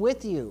fellowship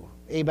with you.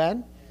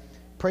 Amen?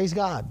 Praise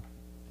God.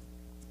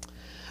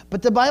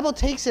 But the Bible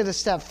takes it a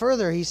step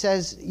further. He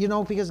says,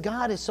 because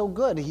God is so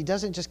good, He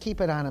doesn't just keep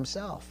it on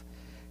Himself.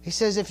 He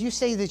says, if you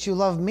say that you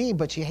love me,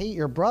 but you hate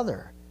your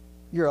brother,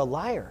 you're a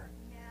liar.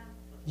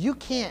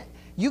 Yeah.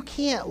 You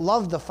can't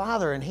love the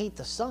Father and hate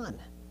the Son.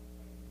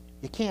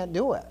 You can't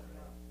do it.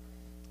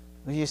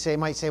 You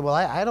might say, well,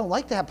 I don't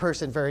like that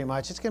person very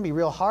much. It's going to be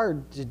real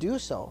hard to do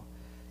so.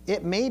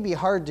 It may be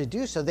hard to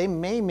do so. They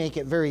may make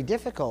it very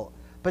difficult.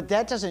 But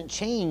that doesn't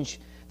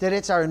change that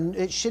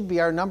it should be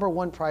our number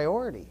one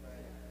priority.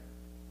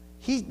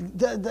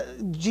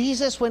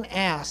 Jesus, when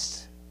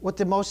asked what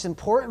the most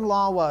important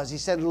law was, He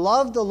said,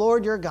 love the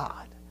Lord your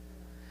God.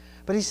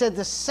 But He said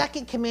the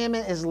second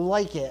commandment is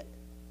like it,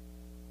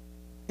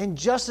 and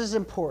just as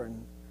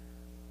important,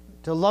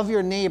 to love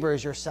your neighbor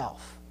as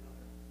yourself.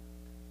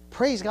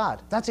 Praise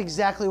God. That's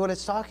exactly what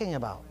it's talking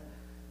about.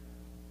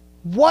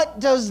 What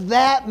does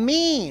that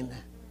mean?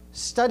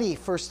 Study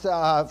 1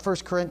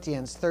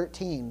 Corinthians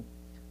 13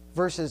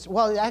 verses.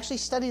 Well, actually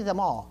study them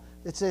all.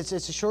 It's a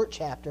short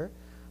chapter.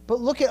 But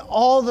look at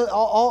all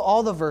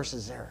the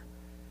verses there.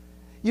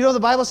 The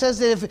Bible says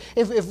that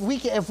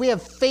if we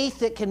have faith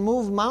that can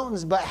move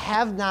mountains but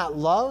have not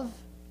love,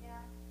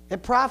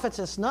 it profits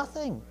us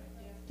nothing.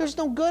 There's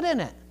no good in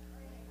it.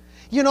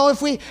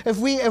 If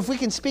we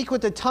can speak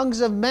with the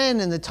tongues of men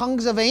and the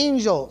tongues of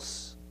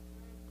angels,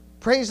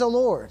 praise the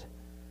Lord,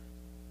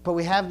 but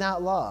we have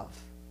not love.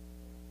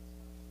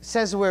 It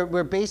says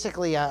we're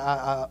basically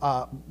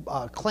a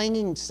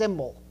clanging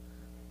cymbal,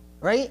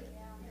 right?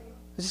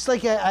 It's just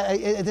like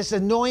this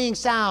annoying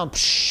sound.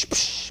 Psh,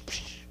 psh,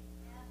 psh.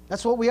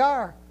 That's what we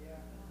are.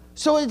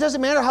 So it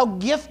doesn't matter how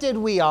gifted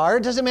we are.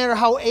 It doesn't matter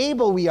how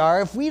able we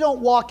are. If we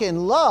don't walk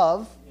in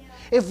love,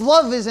 if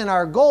love isn't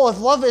our goal, if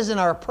love isn't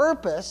our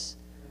purpose,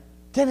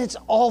 then it's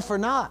all for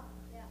naught.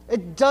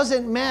 It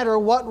doesn't matter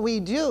what we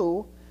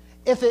do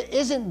if it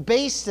isn't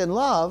based in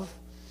love.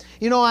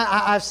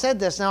 I've said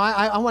this. Now,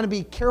 I want to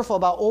be careful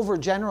about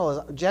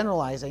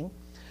overgeneralizing.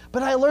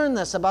 But I learned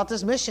this about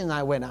this mission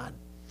I went on.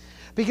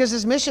 Because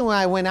this mission when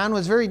I went on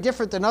was very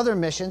different than other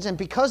missions, and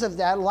because of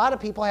that, a lot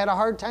of people had a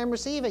hard time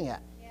receiving it.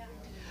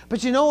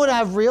 But you know what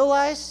I've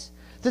realized?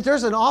 That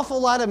there's an awful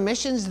lot of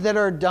missions that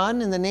are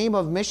done in the name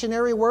of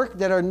missionary work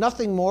that are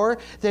nothing more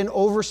than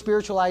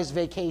over-spiritualized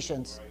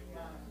vacations.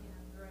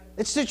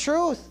 It's the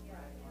truth.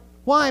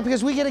 Why?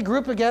 Because we get a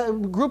group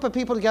of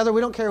people together. We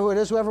don't care who it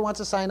is. Whoever wants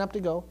to sign up to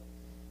go.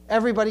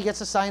 Everybody gets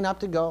to sign up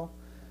to go.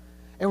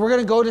 And we're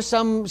going to go to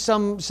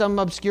some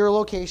obscure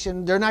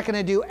location. They're not going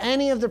to do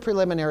any of the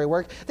preliminary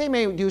work. They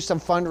may do some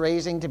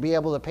fundraising to be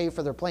able to pay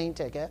for their plane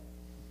ticket.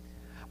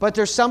 But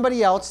there's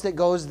somebody else that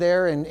goes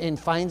there and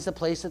finds the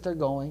place that they're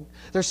going.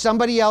 There's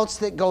somebody else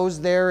that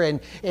goes there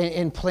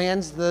and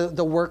plans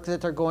the work that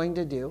they're going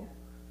to do.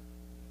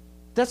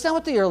 That's not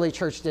what the early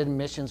church did in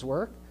missions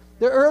work.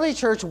 The early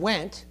church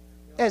went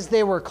as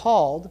they were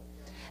called,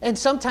 and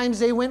sometimes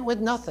they went with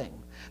nothing.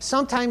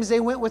 Sometimes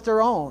they went with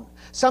their own.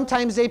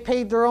 Sometimes they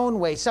paid their own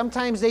way.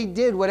 Sometimes they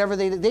did whatever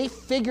they did. They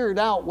figured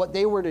out what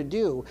they were to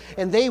do,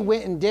 and they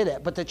went and did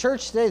it. But the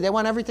church today, they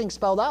want everything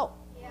spelled out.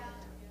 Yeah.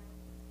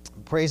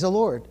 Praise the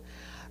Lord.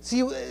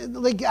 See,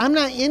 like, I'm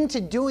not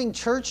into doing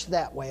church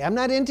that way. I'm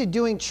not into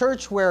doing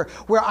church where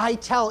I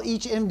tell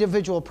each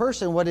individual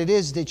person what it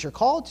is that you're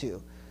called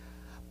to.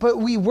 But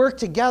we work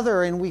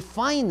together and we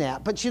find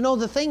that. But you know,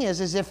 the thing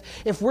is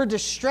if we're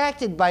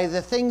distracted by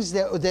the things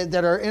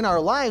that are in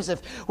our lives,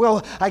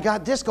 well, I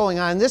got this going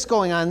on, this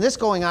going on, this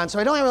going on, so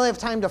I don't really have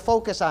time to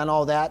focus on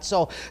all that.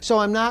 So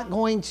I'm not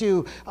going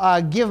to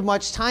give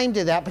much time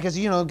to that because,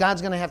 you know,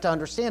 God's going to have to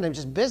understand I'm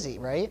just busy,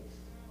 right?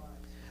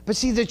 But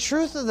see, the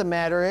truth of the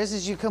matter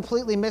is you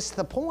completely missed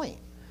the point.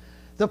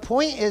 The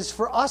point is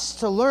for us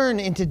to learn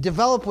and to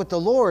develop with the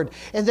Lord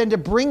and then to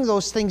bring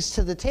those things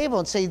to the table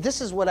and say, this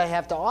is what I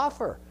have to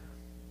offer.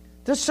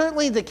 There's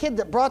certainly the kid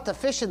that brought the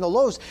fish and the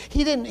loaves.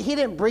 He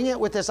didn't bring it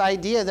with this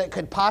idea that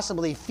could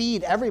possibly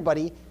feed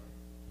everybody.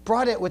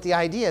 Brought it with the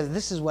idea,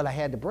 this is what I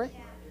had to bring.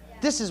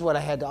 This is what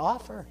I had to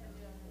offer.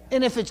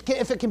 And if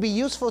it can be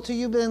useful to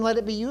you, then let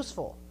it be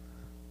useful.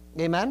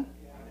 Amen?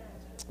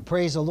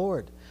 Praise the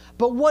Lord.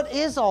 But what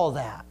is all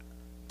that?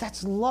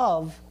 That's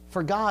love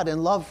for God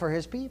and love for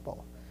His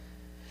people.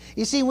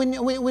 You see,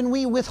 when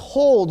we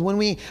withhold, when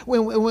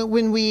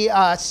we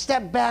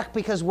step back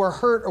because we're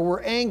hurt or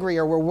we're angry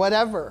or we're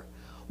whatever,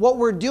 what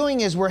we're doing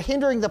is we're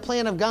hindering the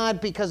plan of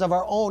God because of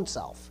our own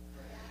self,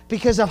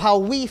 because of how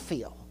we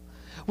feel.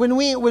 When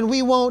we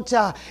won't,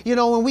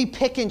 when we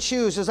pick and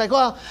choose, it's like,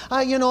 well,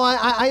 I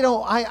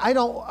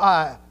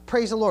don't.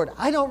 Praise the Lord.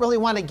 I don't really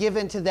want to give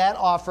into that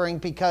offering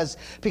because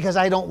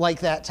I don't like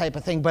that type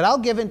of thing, but I'll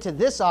give into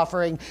this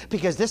offering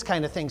because this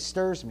kind of thing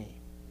stirs me.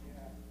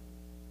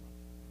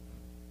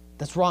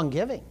 That's wrong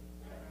giving.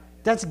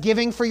 That's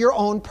giving for your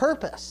own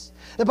purpose.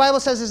 The Bible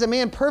says as a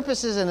man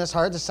purposes in his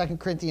heart, the 2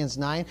 Corinthians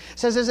 9,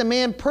 says as a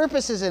man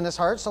purposes in his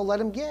heart, so let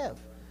him give.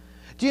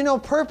 Do you know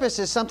purpose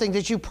is something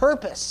that you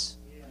purpose?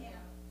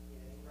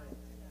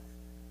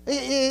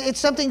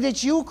 It's something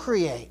that you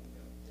create.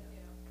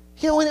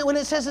 You know, when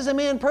it says as a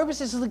man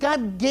purposes,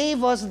 God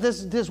gave us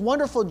this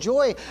wonderful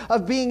joy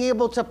of being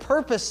able to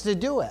purpose to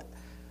do it.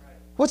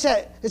 What's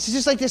that? It's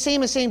just like the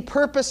same as saying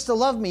purpose to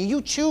love me.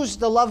 You choose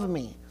to love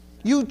me.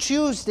 You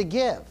choose to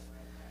give.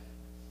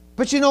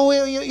 But we've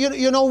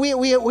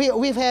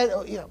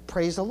had,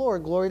 praise the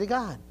Lord, glory to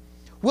God.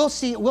 We'll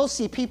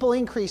see people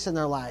increase in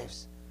their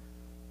lives.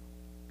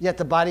 Yet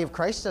the body of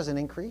Christ doesn't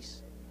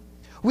increase.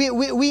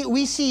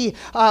 We see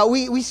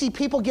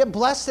people get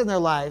blessed in their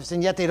lives,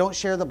 and yet they don't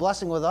share the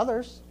blessing with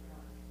others.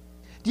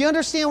 Do you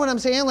understand what I'm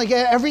saying? Like,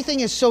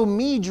 everything is so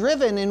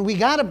me-driven, and we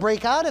got to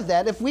break out of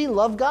that if we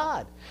love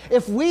God.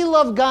 If we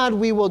love God,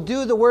 we will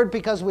do the word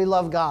because we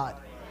love God.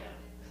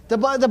 The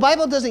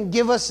Bible doesn't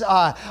give us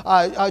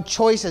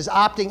choices,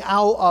 opting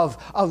out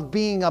of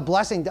being a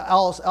blessing to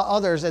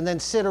others and then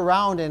sit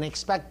around and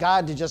expect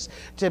God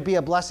to be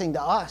a blessing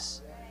to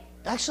us.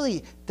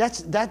 Actually,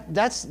 that's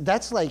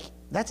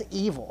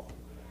evil.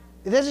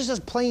 This is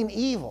just plain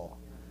evil.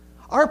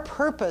 Our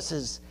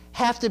purposes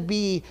have to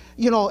be,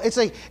 it's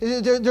like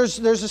there's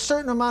a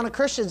certain amount of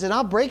Christians, and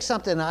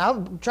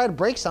I'll try to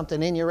break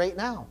something in you right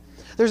now.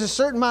 There's a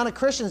certain amount of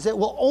Christians that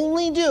will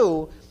only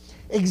do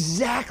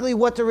exactly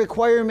what the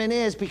requirement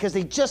is because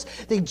they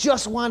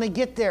just want to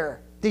get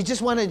there. They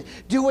just want to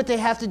do what they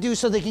have to do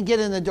so they can get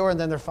in the door and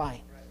then they're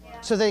fine.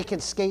 Yeah. So they can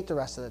skate the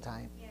rest of the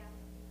time. Yeah.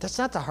 That's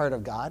not the heart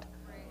of God.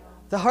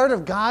 The heart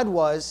of God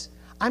was,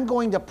 I'm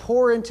going to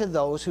pour into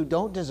those who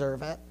don't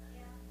deserve it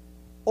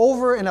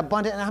over and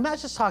abundant. And I'm not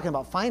just talking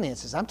about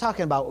finances. I'm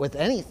talking about with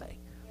anything.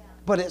 Yeah.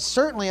 But it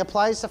certainly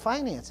applies to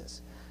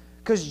finances.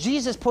 Because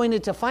Jesus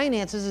pointed to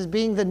finances as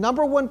being the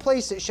number one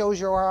place that shows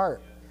your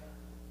heart.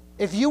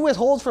 If you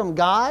withhold from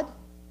God,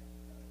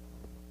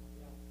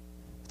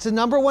 it's the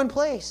number one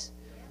place.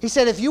 He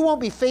said, if you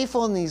won't be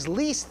faithful in these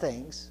least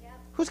things,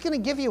 who's going to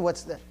give you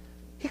what's the...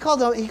 He called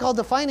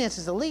the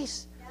finances the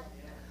least.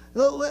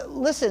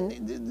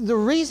 Listen, the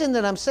reason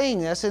that I'm saying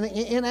this,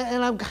 and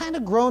I'm kind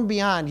of grown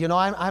beyond,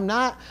 I'm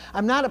not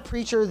a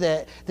preacher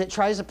that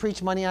tries to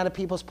preach money out of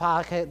people's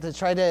pocket, to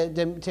try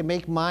to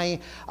make my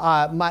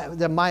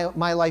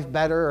life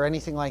better or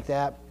anything like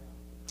that.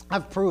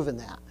 I've proven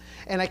that.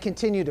 And I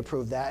continue to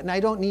prove that. And I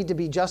don't need to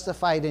be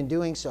justified in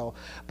doing so.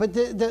 But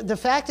the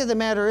fact of the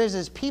matter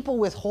is people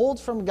withhold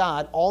from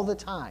God all the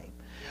time.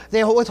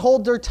 They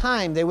withhold their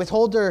time. They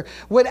withhold their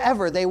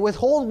whatever. They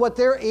withhold what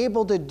they're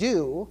able to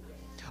do.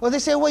 Or they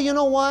say, well, you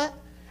know what?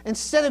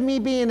 Instead of me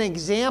being an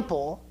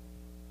example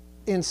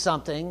in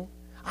something,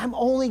 I'm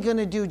only going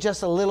to do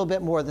just a little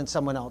bit more than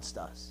someone else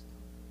does.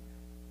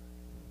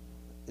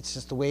 It's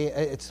just the way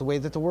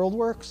that the world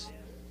works.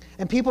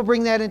 And people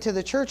bring that into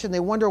the church and they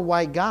wonder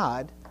why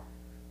God,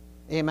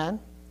 amen?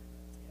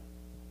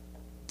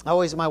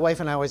 My wife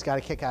and I always got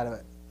a kick out of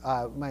it.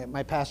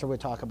 My pastor would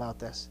talk about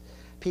this.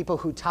 People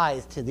who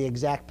tithe to the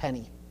exact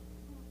penny.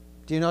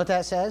 Do you know what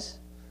that says?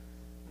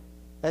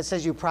 That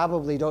says you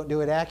probably don't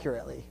do it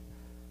accurately.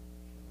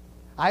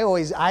 I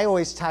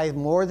always tithe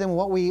more than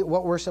what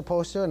we're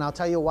supposed to, and I'll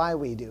tell you why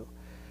we do.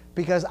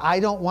 Because I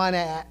don't want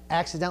to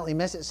accidentally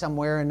miss it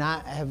somewhere and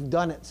not have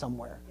done it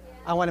somewhere.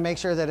 I want to make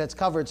sure that it's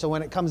covered, so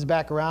when it comes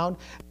back around,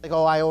 like,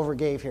 oh, I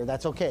overgave here.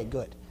 That's okay,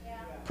 good. Yeah.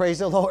 Praise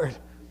the Lord.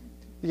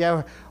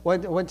 Yeah,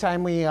 one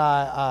time we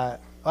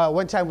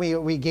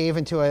gave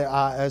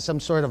into some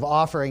sort of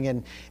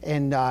offering,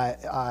 and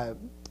I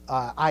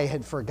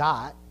had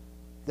forgot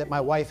that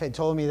my wife had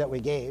told me that we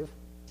gave,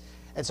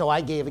 and so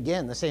I gave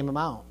again the same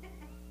amount,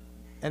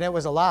 and it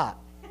was a lot.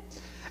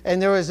 And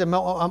there was it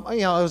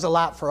was a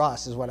lot for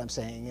us, is what I'm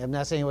saying. I'm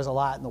not saying it was a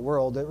lot in the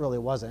world. It really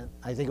wasn't.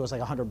 I think it was like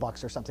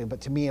 $100 or something.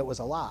 But to me, it was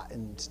a lot,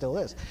 and it still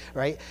is,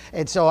 right?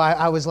 And so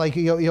I was like,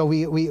 we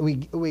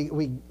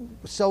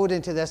sewed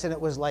into this, and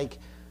it was like,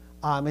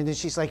 and then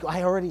she's like,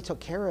 I already took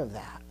care of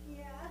that.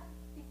 Yeah.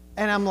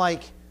 And I'm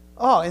like,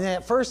 oh. And then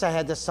at first I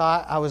had this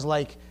thought. I was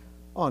like,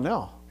 oh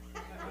no.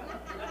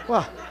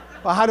 Well,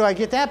 how do I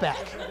get that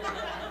back?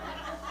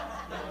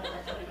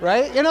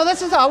 Right? That's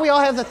the thought. We all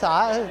have the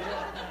thought.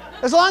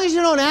 As long as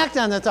you don't act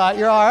on the thought,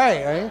 you're all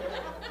right?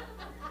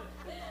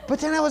 But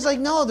then I was like,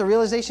 no, the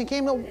realization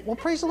came, well,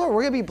 praise the Lord,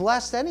 we're going to be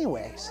blessed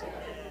anyways.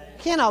 You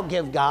can't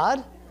outgive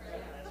God.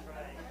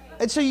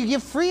 And so you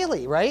give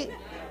freely, right?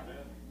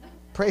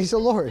 Praise the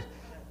Lord.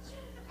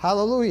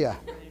 Hallelujah.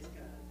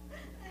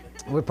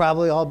 We've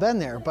probably all been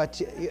there, but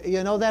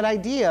you know that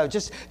idea of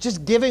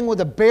just giving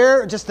with a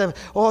bare,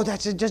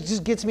 that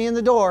just gets me in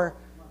the door.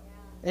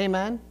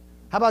 Amen.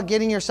 How about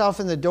getting yourself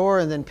in the door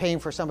and then paying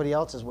for somebody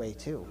else's way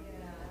too?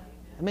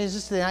 I mean, it's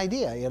just the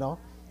idea,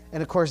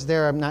 And of course,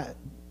 there I'm not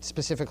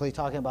specifically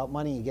talking about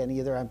money again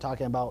either. I'm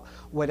talking about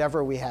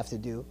whatever we have to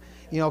do.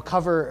 Well,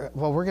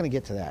 we're going to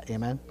get to that.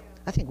 Amen.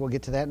 I think we'll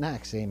get to that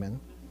next. Amen.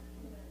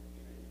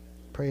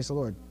 Praise the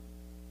Lord.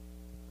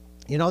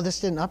 This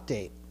didn't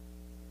update.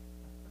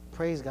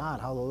 Praise God.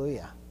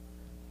 Hallelujah.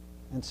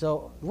 And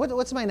so,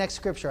 what's my next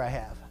scripture I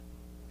have?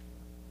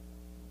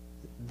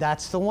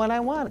 That's the one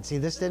I wanted. See,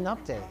 this didn't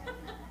update.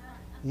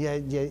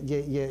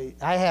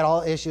 I had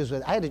all issues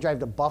with. I had to drive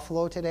to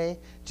Buffalo today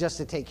just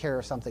to take care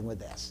of something with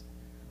this.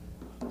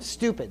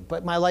 Stupid,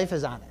 but my life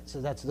is on it,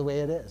 so that's the way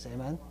it is.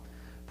 Amen.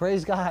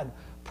 Praise God.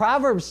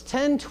 Proverbs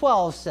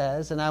 10:12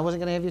 says, and I wasn't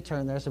going to have you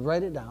turn there, so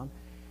write it down.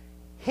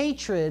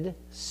 Hatred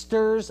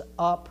stirs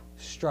up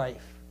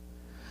strife.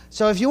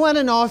 So if you want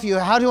to know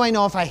how do I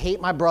know if I hate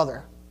my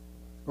brother,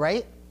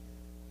 right?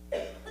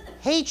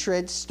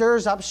 Hatred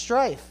stirs up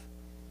strife.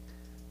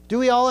 Do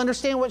we all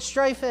understand what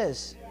strife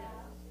is?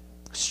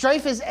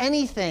 Strife is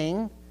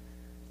anything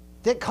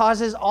that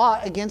causes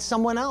aught against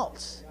someone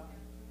else.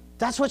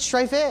 That's what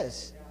strife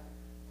is.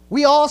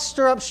 We all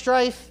stir up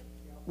strife.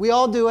 We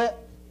all do it.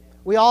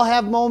 We all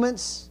have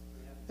moments.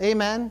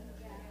 Amen.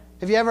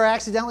 Have you ever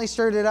accidentally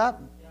stirred it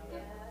up?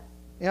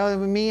 With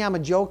me, I'm a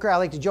joker. I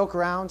like to joke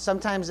around.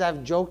 Sometimes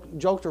I've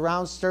joked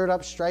around, stirred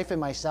up strife in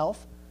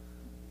myself.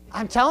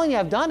 I'm telling you,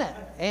 I've done it.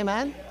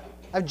 Amen.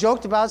 I've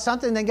joked about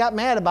something and then got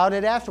mad about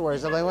it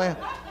afterwards. I'm like, well,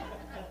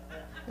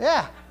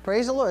 yeah.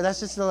 Praise the Lord.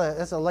 That's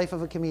the life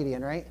of a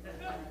comedian, right?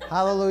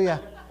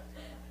 Hallelujah.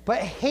 But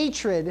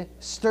hatred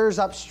stirs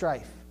up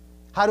strife.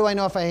 How do I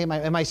know if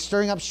am I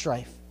stirring up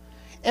strife?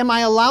 Am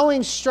I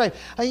allowing strife?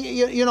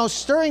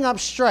 Stirring up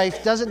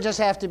strife doesn't just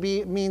have to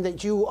mean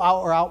that you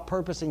are out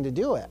purposing to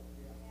do it.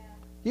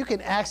 You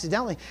can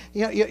accidentally.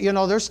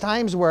 There's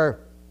times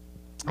where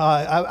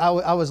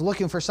I was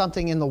looking for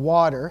something in the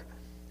water,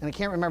 and I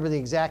can't remember the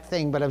exact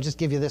thing, but I'll just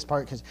give you this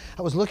part because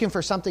I was looking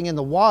for something in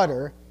the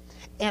water.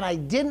 And I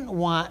didn't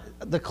want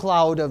the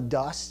cloud of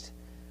dust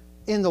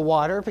in the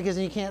water because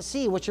then you can't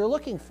see what you're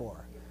looking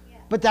for. Yeah.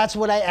 But that's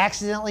what I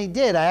accidentally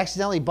did. I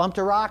accidentally bumped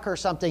a rock or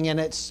something and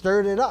it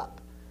stirred it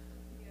up.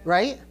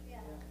 Right? Yeah.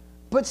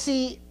 But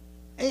see,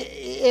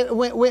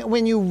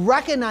 when you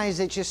recognize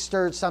that you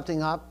stirred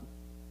something up,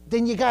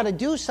 then you got to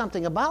do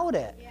something about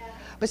it. Yeah.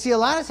 But see, a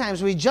lot of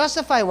times we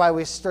justify why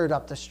we stirred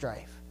up the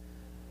strife.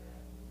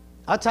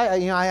 I'll tell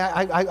you,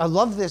 I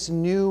love this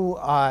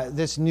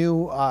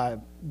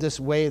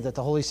way that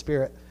the Holy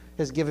Spirit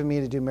has given me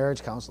to do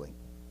marriage counseling.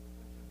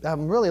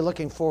 I'm really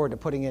looking forward to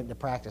putting it into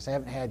practice. I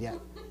haven't had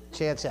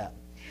chance yet.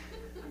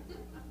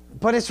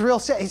 But it's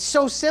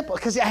so simple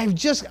because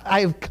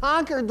I've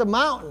conquered the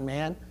mountain,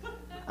 man.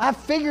 I've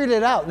figured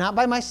it out, not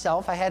by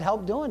myself. I had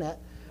help doing it.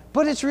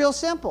 But it's real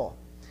simple.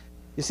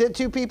 You sit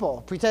two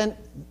people, pretend,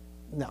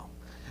 no.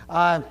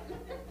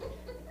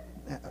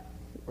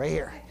 Right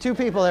here. Two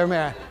people there,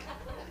 Mary.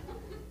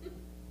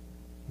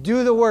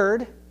 Do the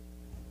word,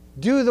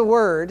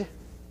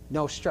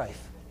 no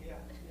strife.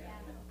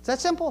 It's that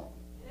simple.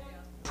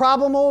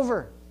 Problem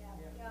over.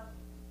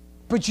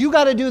 But you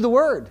got to do the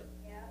word.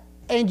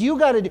 And you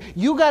got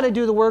to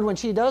do the word when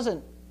she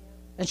doesn't.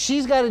 And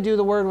she's got to do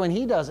the word when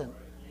he doesn't.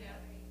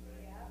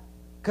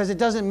 Because it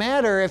doesn't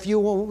matter if you,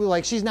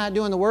 like, she's not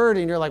doing the word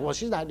and you're like, well,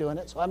 she's not doing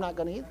it, so I'm not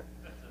going to either.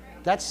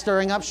 That's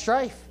stirring up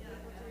strife.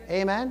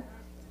 Amen?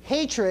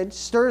 Hatred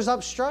stirs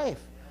up strife.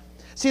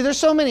 See, there's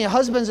so many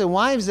husbands and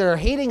wives that are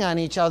hating on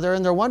each other,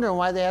 and they're wondering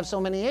why they have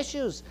so many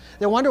issues.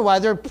 They wonder why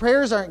their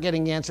prayers aren't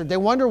getting answered. They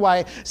wonder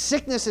why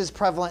sickness is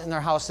prevalent in their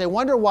house. They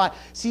wonder why.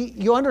 See,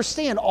 you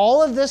understand,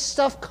 all of this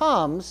stuff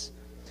comes.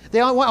 They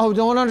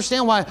don't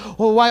understand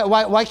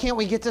why can't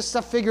we get this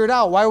stuff figured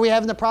out? Why are we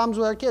having the problems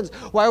with our kids?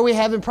 Why are we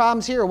having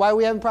problems here? Why are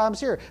we having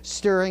problems here?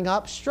 Stirring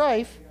up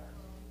strife.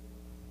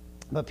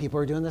 But people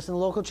are doing this in the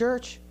local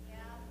church.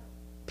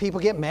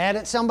 People get mad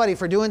at somebody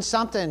for doing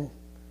something.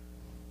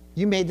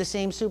 You made the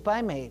same soup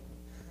I made.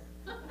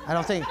 I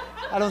don't think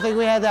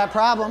we had that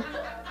problem.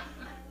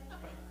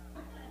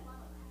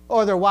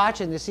 Or they're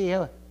watching to see,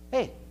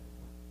 hey,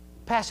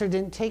 pastor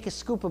didn't take a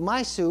scoop of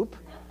my soup.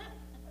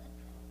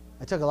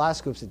 I took a lot of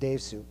scoops of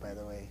Dave's soup, by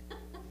the way.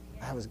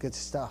 That was good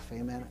stuff,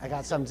 amen. I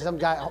got some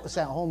guy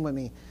sent home with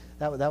me.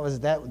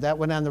 That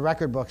went on the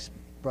record books,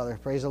 brother.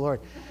 Praise the Lord.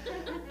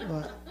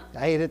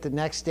 I ate it the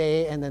next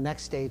day, and the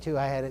next day too.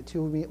 I had it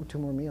two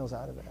more meals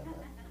out of it.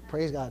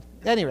 Praise God.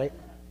 At any rate,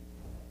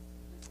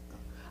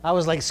 I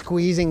was like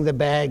squeezing the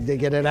bag to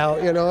get it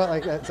out. You know,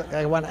 like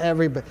I want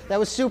everybody. That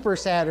was Super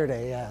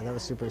Saturday. Yeah, that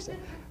was Super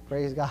Saturday.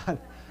 Praise God.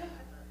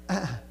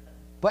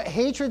 But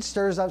hatred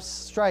stirs up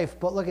strife.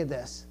 But look at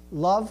this.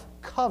 Love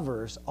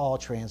covers all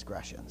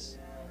transgressions.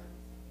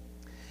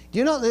 Do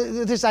you know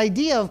this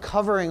idea of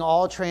covering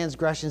all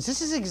transgressions?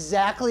 This is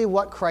exactly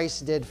what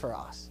Christ did for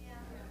us.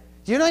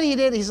 Do you know what he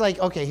did? He's like,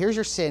 okay, here's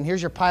your sin.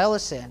 Here's your pile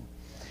of sin.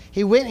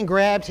 He went and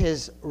grabbed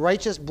his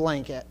righteous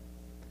blanket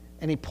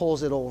and he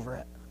pulls it over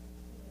it.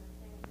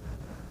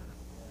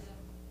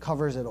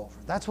 Covers it over.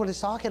 That's what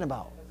it's talking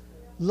about.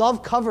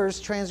 Love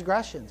covers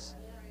transgressions.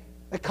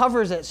 It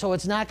covers it so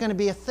it's not going to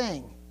be a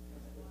thing.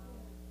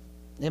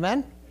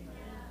 Amen?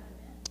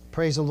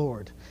 Praise the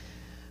Lord.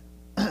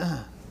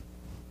 Yeah,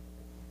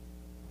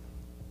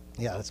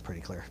 that's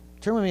pretty clear.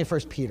 Turn with me to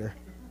 1 Peter.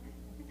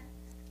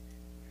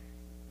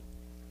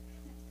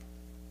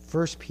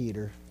 1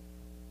 Peter.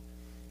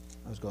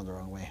 I was going the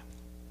wrong way.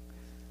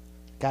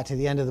 Got to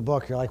the end of the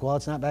book. You're like, well,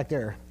 it's not back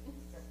there.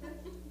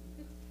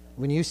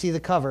 When you see the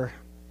cover,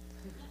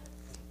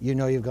 you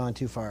know you've gone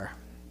too far.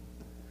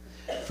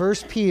 1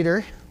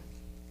 Peter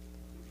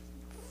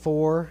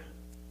 4,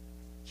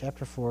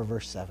 chapter 4,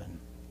 verse 7.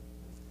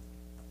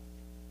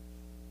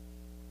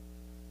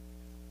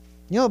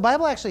 You know, the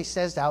Bible actually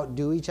says to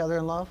outdo each other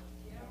in love.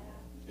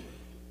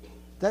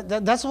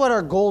 That's what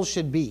our goal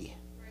should be.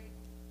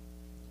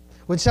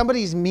 When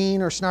somebody's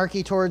mean or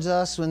snarky towards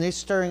us, when they're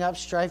stirring up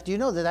strife, do you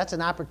know that that's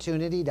an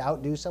opportunity to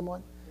outdo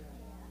someone?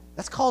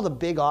 That's called a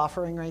big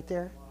offering right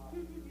there.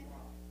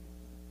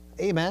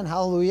 Amen.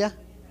 Hallelujah.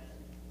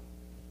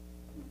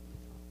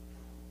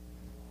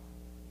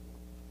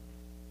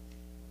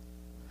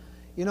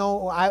 You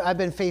know, I've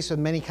been faced with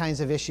many kinds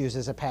of issues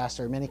as a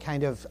pastor, many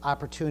kind of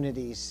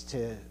opportunities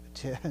to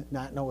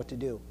not know what to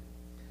do.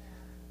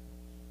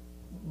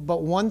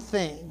 But one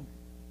thing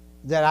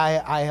that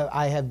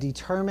I have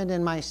determined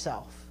in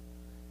myself,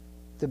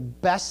 to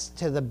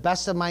the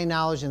best of my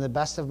knowledge and the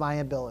best of my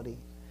ability,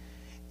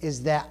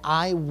 is that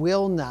I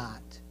will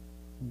not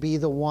be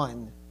the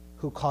one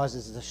who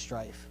causes the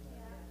strife.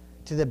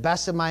 To the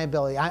best of my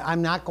ability.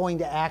 I'm not going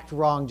to act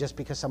wrong just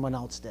because someone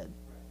else did.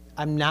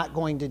 I'm not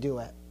going to do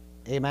it.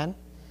 Amen?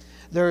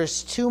 There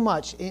is too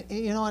much,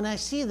 you know, and I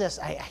see this,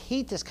 I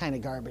hate this kind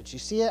of garbage. You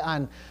see it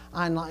on,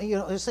 you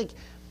know, it's like,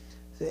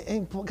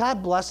 and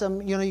God bless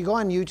them, you know, you go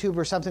on YouTube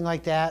or something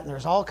like that, and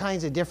there's all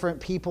kinds of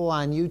different people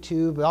on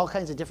YouTube, all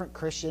kinds of different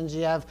Christians.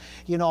 You have,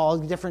 you know, all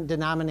different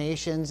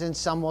denominations, and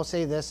some will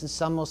say this and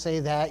some will say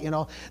that. You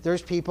know,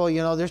 there's people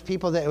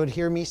that would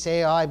hear me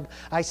say, oh,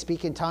 I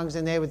speak in tongues,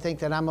 and they would think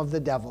that I'm of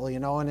the devil, you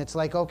know, and it's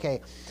like, okay,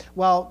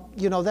 well,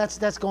 you know, that's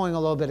going a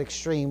little bit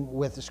extreme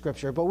with the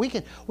scripture, but we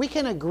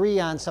can agree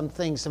on some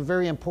things, some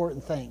very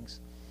important things.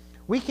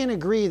 We can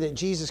agree that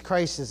Jesus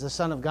Christ is the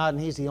Son of God,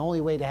 and He's the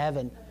only way to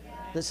heaven.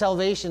 That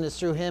salvation is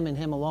through Him and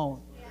Him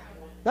alone.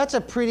 That's a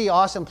pretty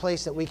awesome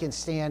place that we can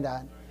stand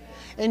on.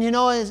 And you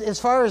know, as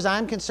far as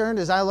I'm concerned,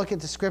 as I look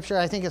at the scripture,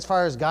 I think as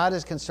far as God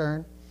is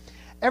concerned,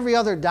 every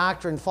other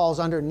doctrine falls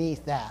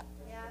underneath that.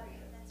 Yeah,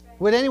 that's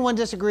right. Would anyone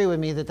disagree with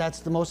me that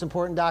that's the most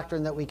important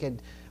doctrine that we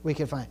could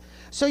find?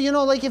 So, you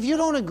know, like if you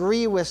don't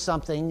agree with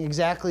something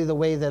exactly the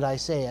way that I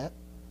say it,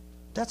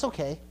 that's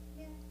okay.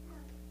 Yeah.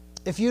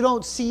 If you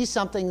don't see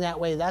something that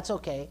way, that's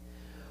okay.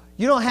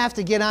 You don't have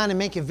to get on and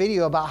make a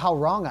video about how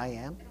wrong I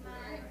am.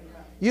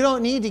 You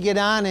don't need to get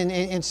on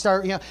and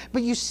start,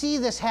 but you see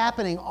this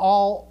happening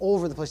all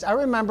over the place. I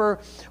remember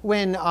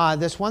when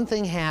this one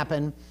thing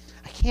happened.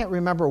 I can't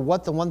remember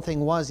what the one thing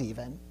was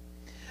even,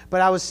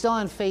 but I was still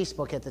on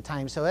Facebook at the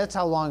time, so that's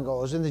how long ago.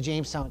 It was in the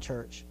Jamestown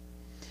church.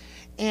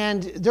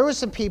 And there were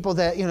some people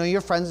that,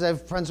 you're friends, I'm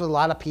friends with a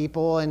lot of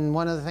people, and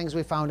one of the things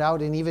we found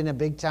out, and even in a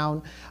big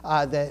town,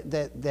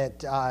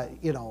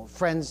 that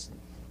friends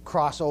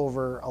cross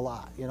over a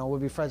lot. We'll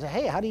be friends.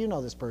 Hey, how do you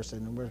know this person?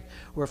 And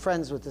we're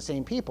friends with the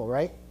same people,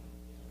 right?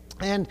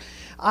 And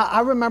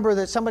I remember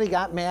that somebody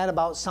got mad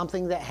about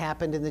something that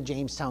happened in the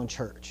Jamestown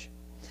church.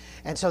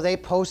 And so they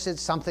posted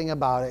something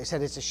about it. They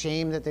said it's a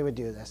shame that they would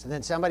do this. And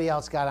then somebody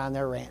else got on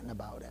there ranting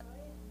about it.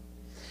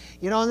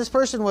 And this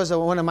person was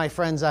one of my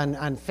friends on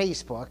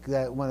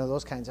Facebook, one of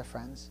those kinds of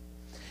friends.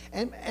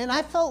 And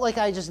I felt like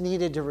I just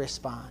needed to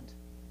respond.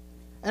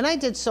 And I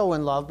did so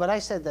in love, but I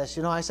said this,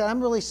 I said,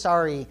 I'm really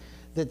sorry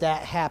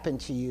that happened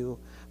to you,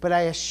 but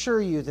I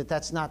assure you that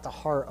that's not the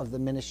heart of the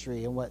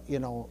ministry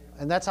and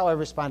and that's how I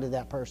responded to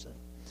that person.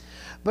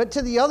 But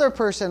to the other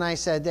person, I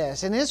said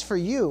this, and as for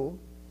you,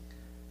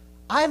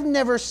 I've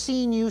never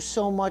seen you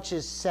so much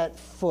as set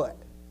foot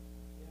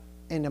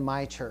into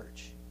my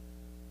church.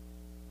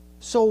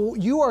 So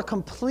you are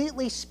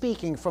completely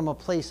speaking from a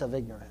place of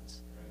ignorance.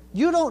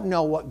 You don't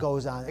know what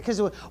goes on. Because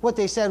what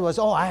they said was,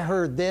 I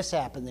heard this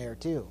happen there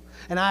too.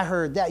 And I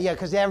heard that. Yeah,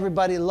 because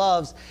everybody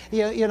loves,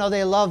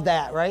 they love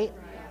that, right?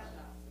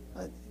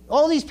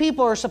 All these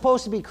people are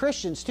supposed to be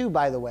Christians too,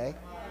 by the way.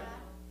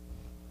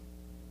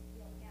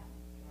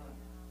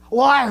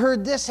 Well, I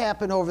heard this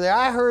happen over there.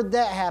 I heard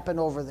that happen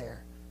over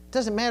there. It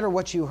doesn't matter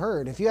what you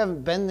heard. If you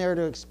haven't been there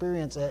to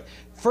experience it,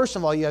 first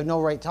of all, you have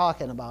no right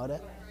talking about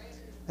it.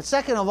 And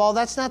second of all,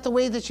 that's not the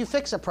way that you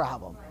fix a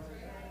problem.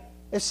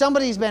 If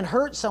somebody's been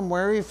hurt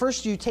somewhere,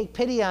 first you take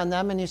pity on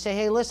them and you say,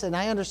 hey, listen,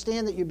 I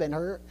understand that you've been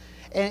hurt,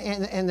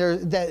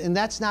 and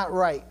that's not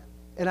right.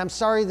 And I'm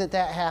sorry that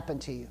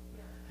happened to you.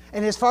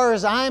 And as far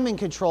as I'm in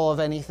control of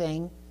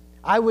anything,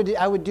 I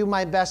would do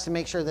my best to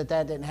make sure that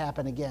didn't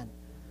happen again.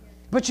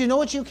 But you know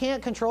what you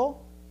can't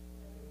control?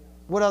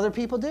 What other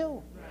people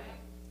do.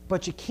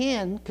 But you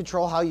can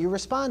control how you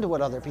respond to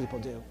what other people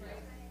do.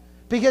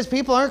 Because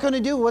people aren't going to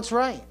do what's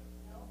right.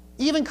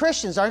 Even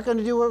Christians aren't going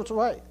to do what's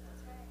right.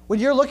 When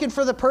you're looking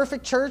for the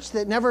perfect church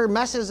that never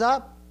messes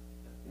up,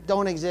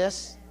 don't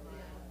exist.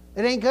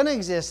 It ain't going to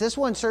exist. This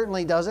one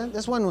certainly doesn't.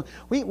 This one,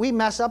 we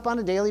mess up on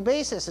a daily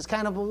basis. It's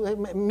kind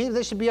of, maybe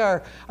this should be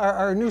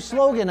our new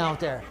slogan out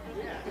there.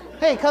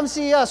 Hey, come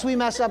see us. We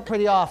mess up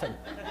pretty often.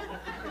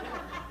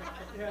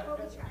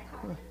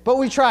 But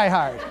we try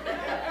hard.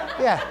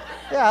 Yeah,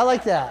 I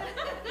like that.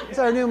 It's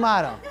our new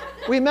motto.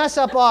 We mess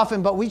up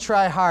often, but we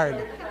try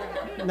hard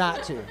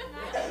not to.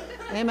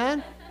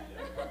 Amen?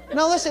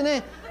 No,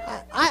 listen,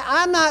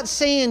 I'm not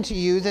saying to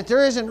you that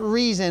there isn't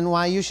reason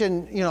why you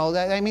shouldn't,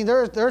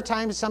 there are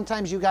times,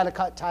 sometimes you got to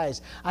cut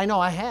ties. I know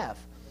I have.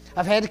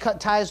 I've had to cut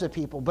ties with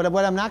people, but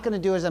what I'm not going to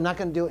do is I'm not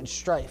going to do it in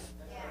strife.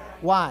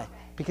 Why?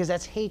 Because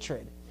that's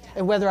hatred.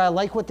 And whether I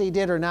like what they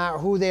did or not, or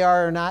who they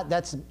are or not,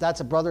 that's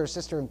a brother or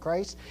sister in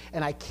Christ.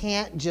 And I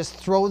can't just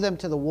throw them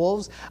to the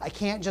wolves. I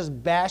can't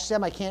just bash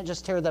them. I can't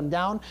just tear them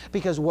down,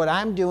 because what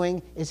I'm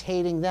doing is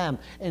hating them.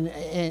 And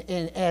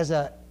as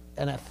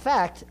an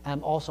effect,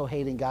 I'm also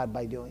hating God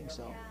by doing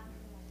so.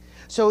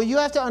 So you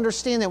have to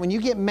understand that when you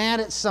get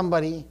mad at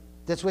somebody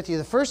that's with you,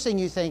 the first thing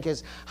you think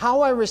is, how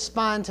I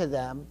respond to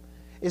them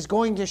is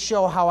going to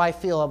show how I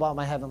feel about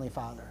my Heavenly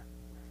Father.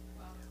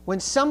 When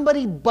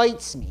somebody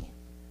bites me,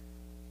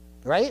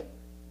 right?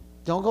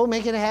 Don't go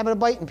making a habit of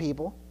biting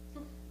people.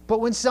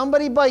 But when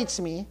somebody bites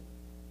me,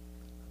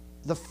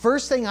 the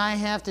first thing I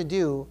have to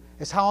do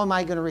is, how am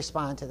I going to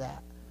respond to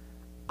that?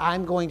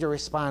 I'm going to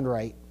respond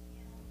right.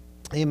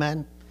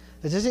 Amen?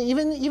 It doesn't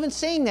even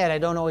saying that, I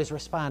don't always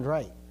respond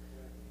right.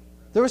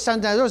 There was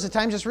a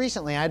time just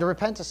recently I had to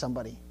repent to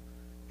somebody.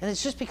 And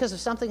it's just because of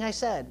something I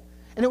said.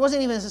 And it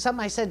wasn't even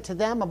something I said to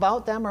them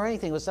about them or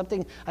anything. It was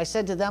something I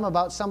said to them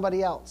about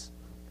somebody else.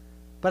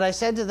 But I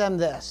said to them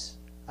this.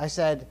 I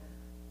said,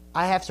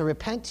 I have to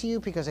repent to you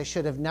because I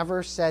should have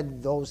never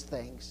said those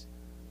things,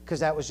 because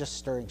that was just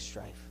stirring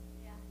strife.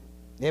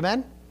 Yeah.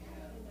 Amen?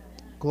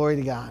 Yeah. Glory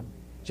to God.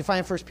 Did you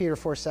find 1 Peter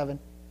 4:7?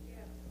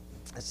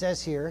 Yeah. It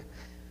says here,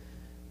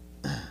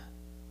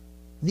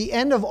 the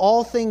end of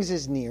all things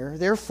is near.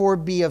 Therefore,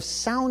 be of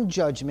sound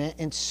judgment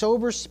and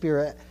sober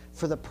spirit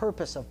for the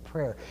purpose of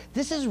prayer.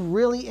 This is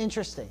really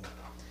interesting.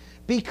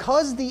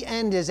 Because the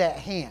end is at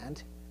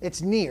hand,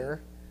 it's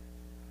near,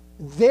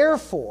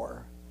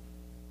 therefore,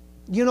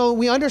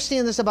 we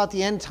understand this about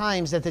the end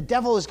times, that the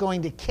devil is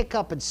going to kick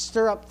up and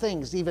stir up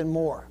things even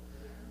more.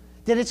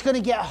 That it's going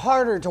to get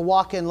harder to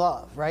walk in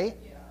love, right?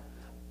 Yeah.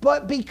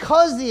 But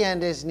because the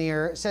end is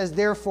near, it says,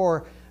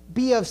 therefore,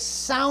 be of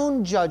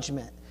sound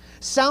judgment.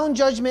 Sound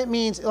judgment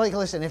means,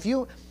 listen, if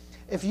you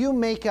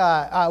make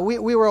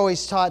we were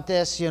always taught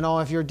this,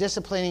 if you're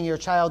disciplining your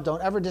child,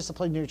 don't ever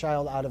discipline your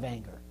child out of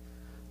anger.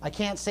 I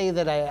can't say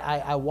that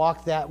I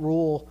walk that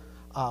rule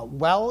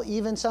well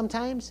even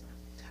sometimes,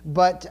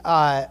 But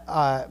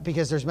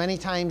because there's many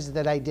times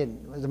that I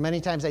didn't. There's many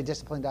times I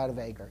disciplined out of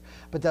anger.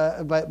 But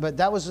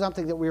that was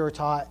something that we were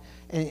taught.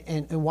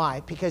 And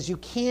why? Because you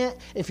can't,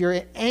 if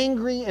you're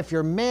angry, if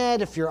you're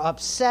mad, if you're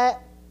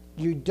upset,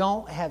 you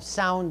don't have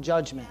sound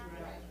judgment.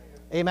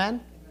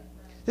 Amen?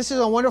 This is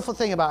a wonderful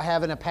thing about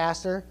having a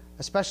pastor,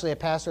 especially a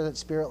pastor that's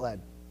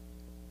Spirit-led.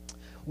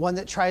 One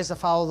that tries to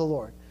follow the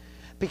Lord.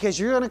 Because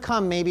you're going to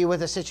come maybe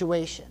with a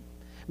situation.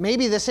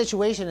 Maybe the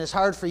situation is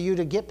hard for you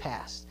to get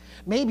past.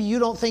 Maybe you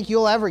don't think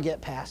you'll ever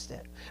get past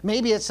it.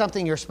 Maybe it's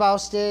something your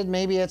spouse did.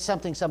 Maybe it's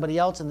something somebody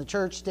else in the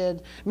church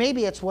did.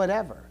 Maybe it's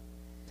whatever.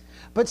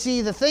 But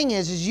see, the thing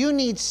is you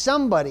need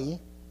somebody.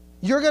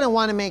 You're going to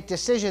want to make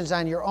decisions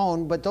on your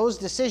own, but those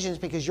decisions,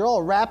 because you're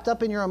all wrapped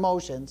up in your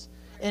emotions,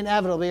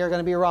 inevitably are going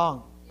to be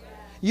wrong. Yeah.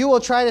 You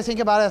will try to think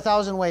about it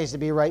 1,000 ways to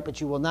be right,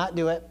 but you will not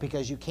do it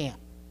because you can't.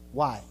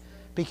 Why?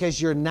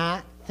 Because you're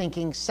not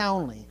thinking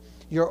soundly.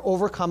 You're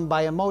overcome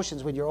by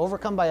emotions. When you're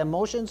overcome by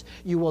emotions,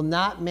 you will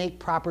not make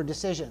proper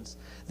decisions.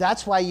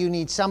 That's why you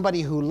need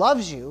somebody who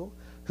loves you,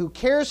 who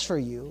cares for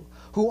you,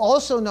 who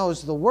also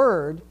knows the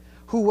Word,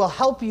 who will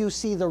help you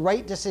see the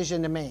right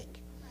decision to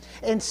make.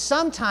 And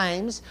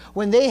sometimes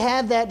when they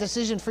have that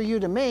decision for you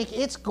to make,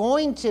 it's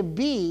going to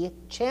be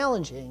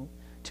challenging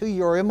to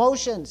your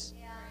emotions.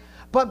 Yeah.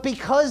 But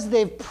because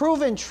they've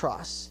proven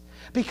trust,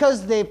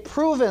 because they've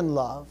proven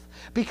love,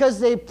 because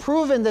they've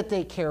proven that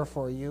they care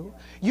for you,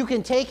 you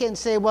can take it and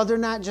say, well, they're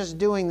not just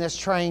doing this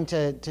trying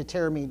to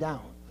tear me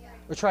down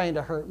or trying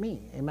to hurt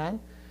me. Amen?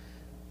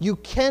 You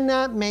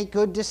cannot make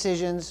good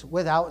decisions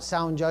without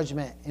sound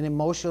judgment and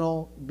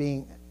emotional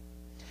being.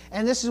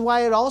 And this is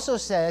why it also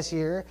says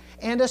here,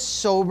 and a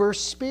sober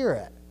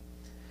spirit.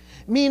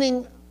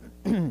 Meaning,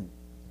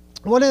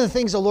 one of the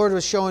things the Lord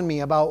was showing me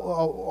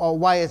about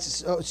why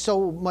it's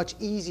so much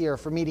easier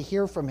for me to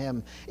hear from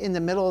Him in the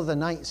middle of the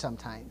night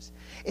sometimes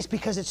is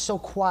because it's so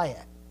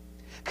quiet,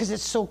 because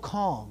it's so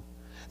calm.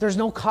 There's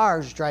no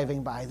cars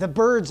driving by. The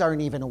birds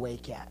aren't even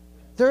awake yet.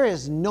 There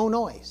is no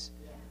noise.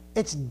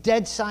 It's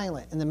dead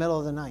silent in the middle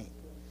of the night.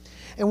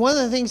 And one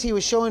of the things He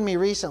was showing me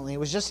recently, it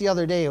was just the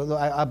other day,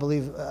 I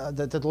believe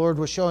that the Lord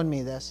was showing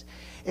me this,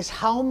 is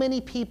how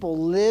many people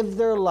live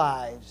their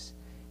lives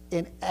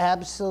in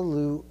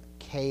absolute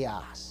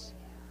chaos.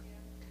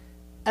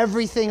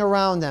 Everything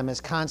around them is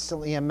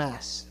constantly a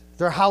mess.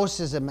 Their house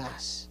is a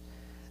mess.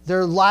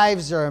 Their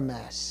lives are a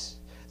mess.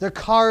 Their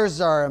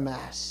cars are a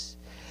mess.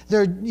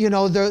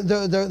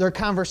 Their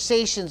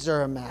conversations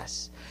are a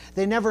mess.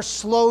 They never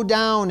slow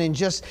down and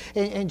just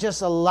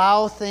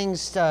allow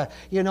things to,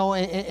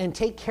 and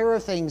take care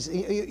of things.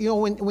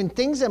 When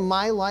things in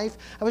my life,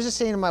 I was just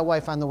saying to my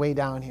wife on the way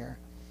down here,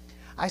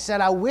 I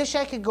said, I wish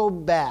I could go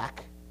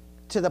back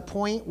to the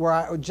point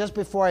where just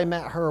before I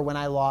met her when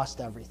I lost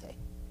everything.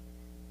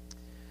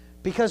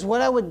 Because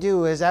what I would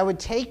do is I would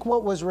take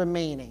what was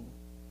remaining.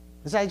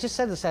 As I just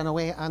said this on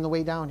the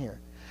way down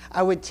here.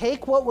 I would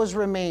take what was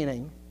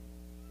remaining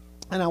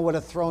and I would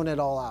have thrown it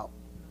all out.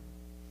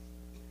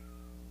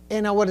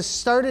 And I would have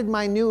started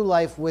my new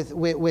life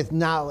with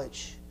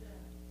knowledge,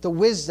 the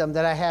wisdom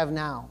that I have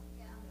now.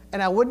 Yeah.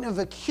 And I wouldn't have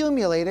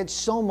accumulated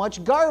so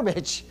much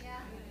garbage.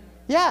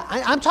 Yeah,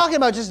 I'm talking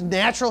about just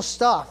natural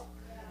stuff.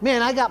 Yeah.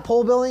 Man, I got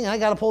pole building, and I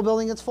got a pole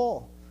building that's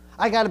full.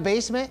 I got a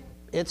basement,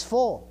 it's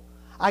full.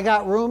 I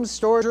got rooms,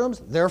 storage rooms,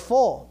 they're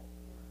full.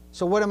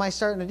 So what am I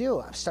starting to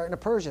do? I'm starting to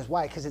purge this.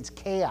 Why? Because it's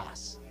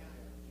chaos.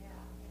 Yeah.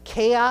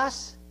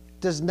 Chaos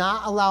does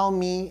not allow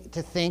me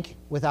to think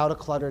without a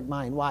cluttered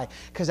mind. Why?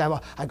 Because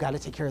I've got to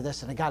take care of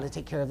this, and I got to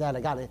take care of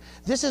that.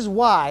 This is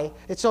why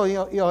it's so,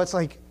 it's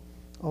like,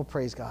 oh,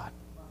 praise God.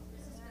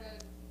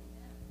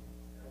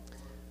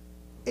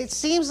 It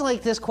seems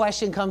like this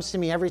question comes to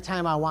me every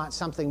time I want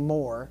something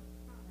more.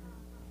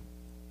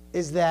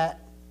 Is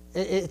that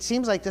it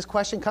seems like this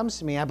question comes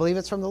to me. I believe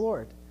it's from the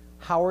Lord.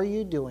 How are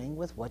you doing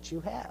with what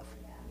you have?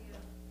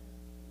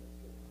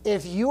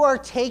 If you are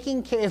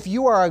taking care, if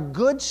you are a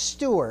good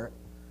steward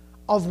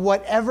of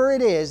whatever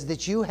it is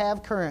that you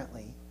have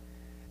currently,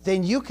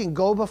 then you can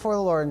go before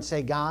the Lord and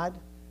say, God,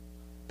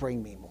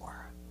 bring me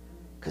more,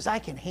 because I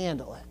can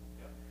handle it.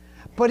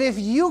 But if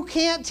you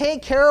can't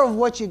take care of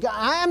what you got,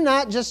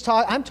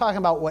 I'm talking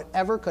about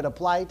whatever could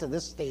apply to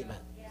this statement.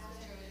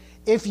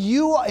 If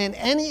you, in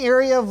any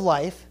area of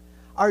life,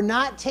 are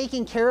not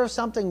taking care of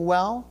something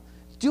well,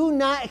 do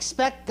not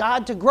expect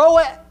God to grow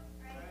it.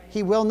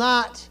 He will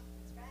not.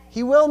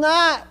 He will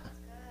not.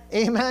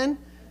 Amen?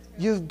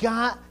 You've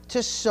got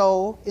to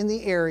sow in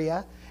the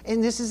area.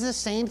 And this is the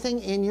same thing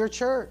in your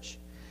church.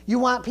 You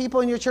want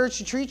people in your church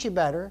to treat you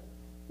better,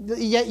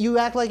 yet you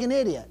act like an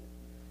idiot.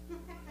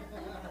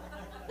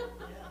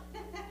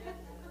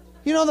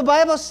 The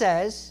Bible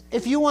says,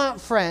 if you want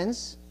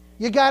friends,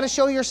 you got to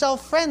show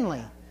yourself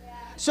friendly.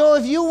 So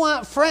if you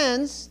want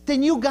friends,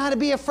 then you got to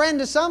be a friend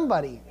to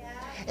somebody.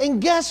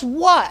 And guess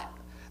what?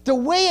 The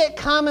way it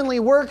commonly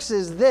works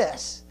is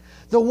this.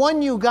 The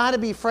one you got to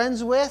be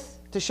friends with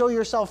to show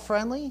yourself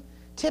friendly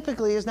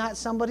typically is not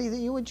somebody that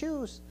you would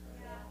choose.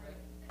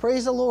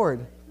 Praise the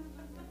Lord.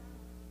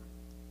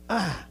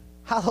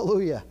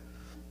 Hallelujah.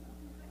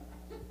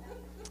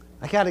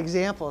 I got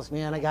examples,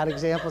 man. I got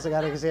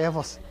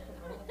examples.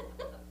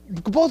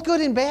 Both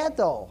good and bad,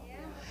 though.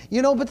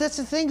 You know, but that's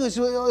the thing is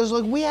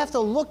like we have to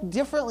look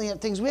differently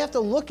at things. We have to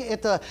look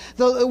at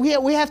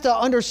we have to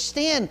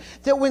understand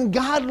that when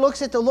God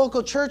looks at the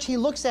local church, He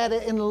looks at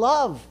it in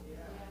love.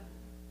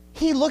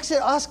 He looks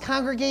at us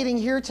congregating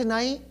here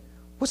tonight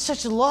with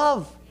such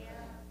love.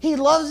 He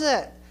loves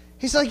it.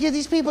 He's like, yeah,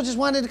 these people just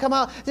wanted to come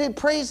out. They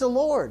praise the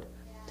Lord.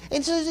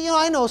 And so, you know,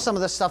 I know some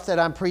of the stuff that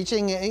I'm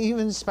preaching,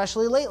 even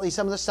especially lately.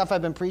 Some of the stuff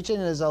I've been preaching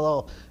is a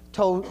little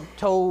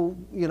toe,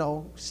 you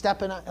know,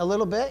 stepping a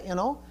little bit, you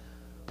know.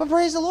 But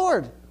praise the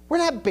Lord, we're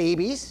not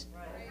babies,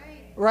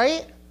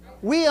 right?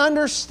 We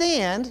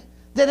understand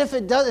that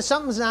if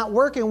something's not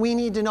working, we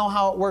need to know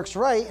how it works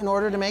right in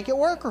order to make it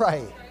work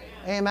right.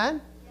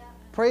 Amen?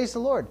 Praise the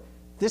Lord.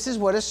 This is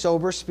what a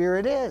sober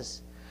spirit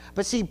is.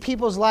 But see,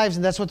 people's lives,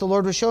 and that's what the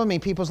Lord was showing me,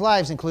 people's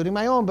lives, including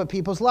my own, but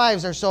people's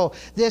lives are so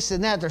this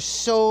and that. There's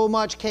so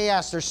much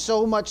chaos. There's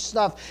so much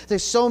stuff.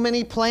 There's so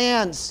many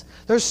plans.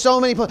 There's so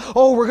many plans.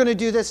 Oh, we're going to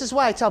do this. This is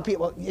why I tell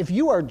people, if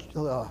you are,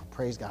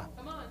 praise God.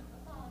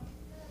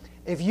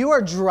 If you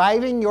are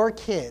driving your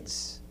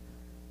kids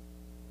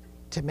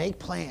to make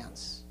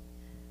plans,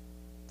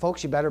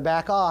 folks, you better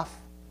back off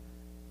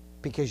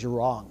because you're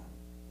wrong.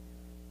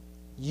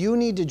 You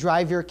need to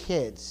drive your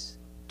kids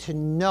to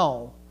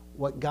know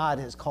what God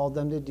has called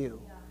them to do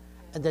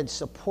and then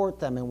support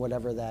them in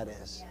whatever that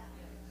is.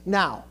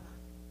 Now,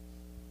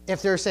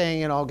 if they're saying,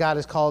 you know, God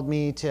has called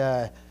me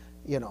to,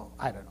 you know,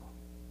 I don't know,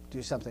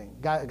 do something.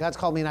 God's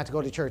called me not to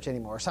go to church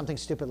anymore or something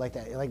stupid like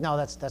that. You're like, no,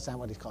 that's not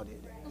what He's called you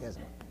to do. He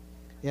hasn't.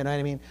 You know what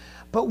I mean?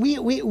 But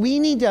we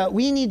need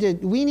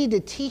to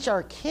teach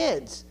our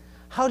kids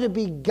how to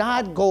be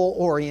God goal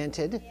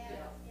oriented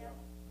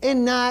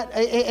and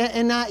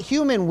not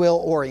human will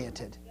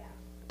oriented.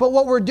 But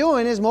what we're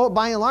doing is,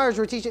 by and large,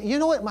 we're teaching. You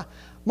know what?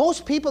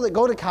 Most people that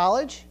go to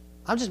college,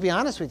 I'll just be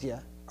honest with you,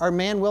 are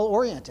man will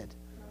oriented.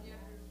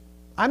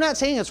 I'm not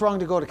saying it's wrong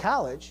to go to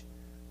college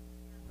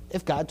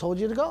if God told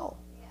you to go.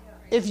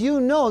 If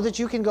you know that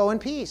you can go in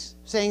peace,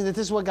 saying that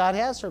this is what God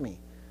has for me.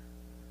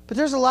 But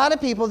there's a lot of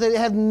people that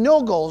have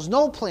no goals,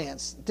 no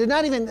plans. They're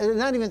not even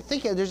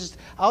thinking. They're just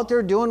out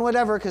there doing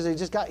whatever because they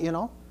just got, you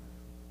know.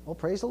 Well,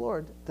 praise the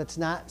Lord. That's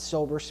not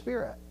sober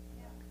spirit.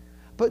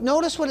 But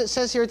notice what it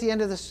says here at the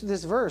end of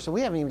this verse. And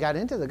we haven't even got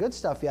into the good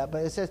stuff yet.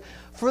 But it says,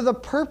 for the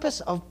purpose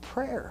of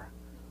prayer.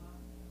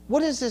 What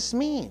does this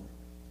mean?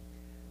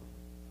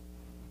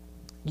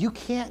 You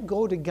can't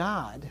go to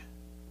God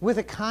with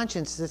a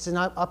conscience that's in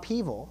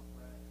upheaval.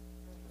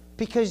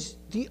 Because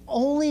the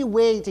only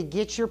way to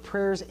get your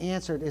prayers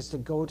answered is to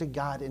go to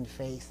God in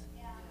faith.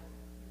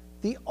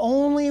 The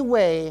only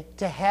way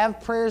to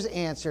have prayers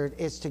answered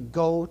is to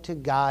go to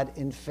God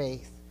in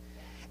faith.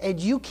 And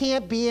you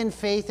can't be in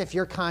faith if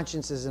your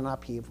conscience is in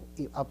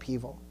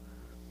upheaval.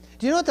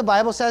 Do you know what the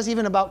Bible says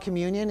even about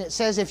communion? It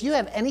says if you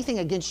have anything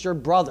against your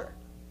brother,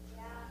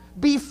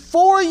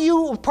 before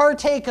you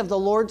partake of the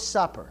Lord's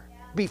Supper,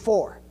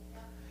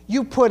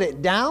 you put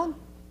it down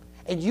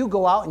and you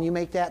go out and you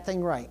make that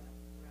thing right.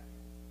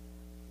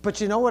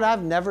 But you know what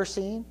I've never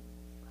seen?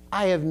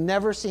 I have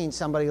never seen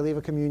somebody leave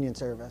a communion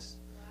service.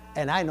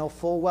 And I know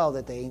full well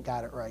that they ain't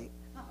got it right.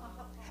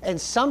 And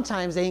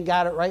sometimes they ain't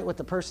got it right with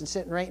the person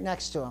sitting right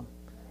next to them.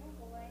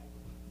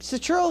 It's the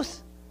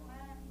truth.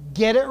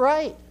 Get it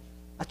right.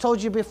 I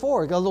told you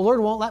before, the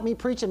Lord won't let me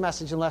preach a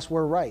message unless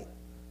we're right.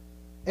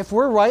 If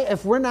we're right,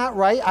 if we're not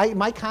right,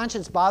 my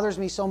conscience bothers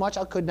me so much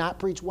I could not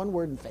preach one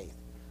word in faith.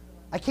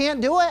 I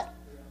can't do it.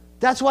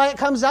 That's why it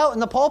comes out in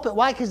the pulpit.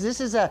 Why? Because this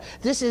is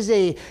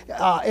a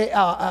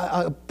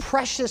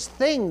precious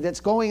thing that's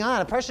going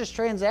on, a precious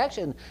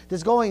transaction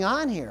that's going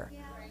on here.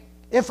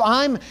 If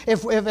I'm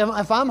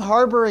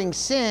harboring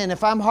sin,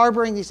 if I'm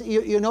harboring these,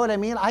 you know what I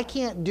mean? I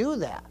can't do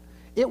that.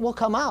 It will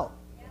come out.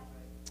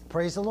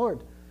 Praise the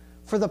Lord.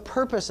 For the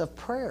purpose of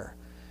prayer.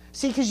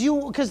 See,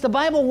 because the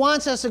Bible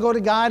wants us to go to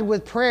God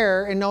with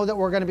prayer and know that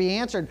we're going to be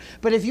answered.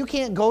 But if you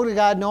can't go to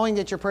God knowing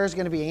that your prayer is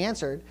going to be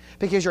answered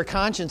because your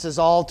conscience is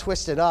all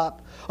twisted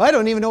up, I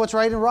don't even know what's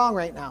right and wrong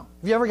right now.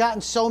 Have you ever gotten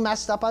so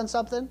messed up on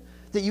something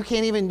that you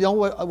can't even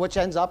know which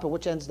end's up and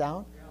which end's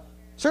down?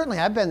 Certainly,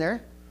 I've been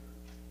there.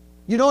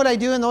 You know what I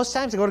do in those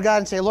times? I go to God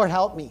and say, Lord,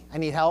 help me. I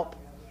need help.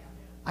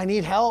 I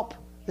need help.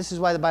 This is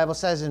why the Bible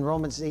says in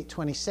Romans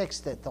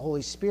 8:26 that the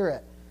Holy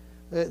Spirit,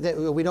 that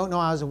we don't know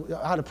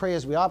how to pray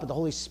as we ought, but the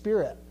Holy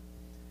Spirit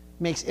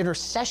makes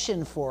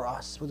intercession for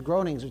us with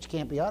groanings which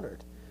can't be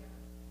uttered.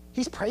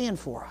 He's praying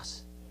for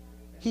us.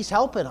 He's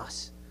helping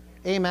us.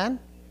 Amen?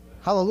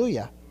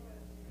 Hallelujah.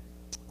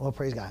 Well,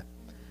 praise God.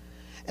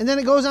 And then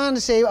it goes on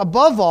to say,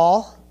 above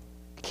all,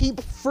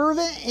 keep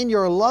fervent in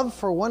your love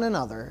for one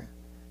another,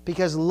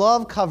 because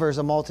love covers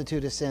a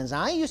multitude of sins.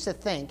 Now, I used to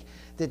think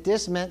that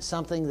this meant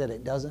something that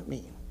it doesn't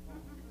mean.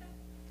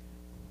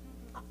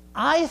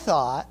 I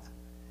thought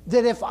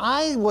that if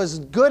I was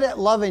good at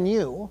loving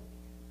you,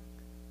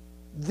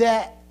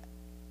 that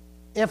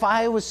if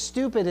I was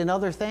stupid in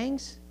other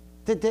things,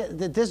 that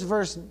this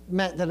verse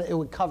meant that it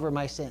would cover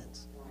my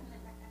sins.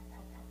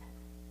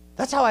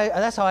 That's how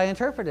I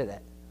interpreted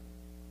it.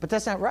 But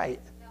that's not right.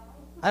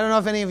 I don't know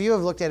if any of you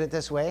have looked at it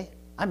this way.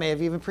 I may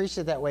have even preached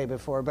it that way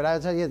before, but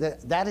I'll tell you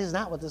that that is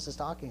not what this is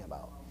talking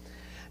about.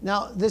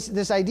 Now,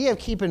 this idea of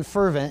keeping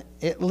fervent,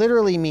 it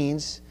literally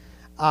means,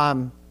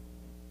 to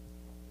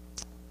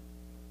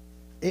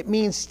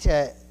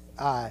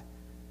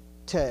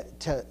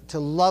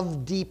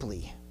love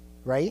deeply,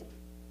 right?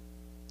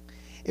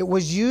 It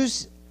was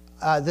used,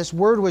 this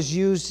word was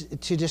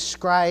used to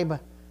describe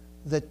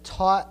the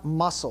taut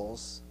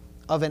muscles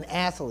of an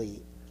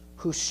athlete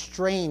who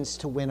strains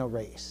to win a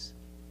race.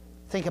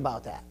 Think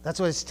about that. That's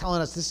what it's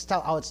telling us. This is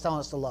how it's telling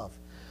us to love.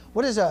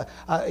 What is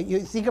you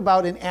think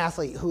about an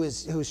athlete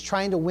who's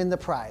trying to win the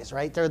prize,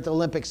 right? They're at the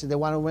Olympics and they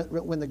want to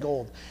win the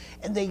gold.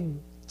 And they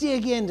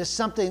dig into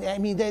something. I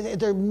mean,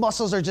 their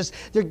muscles are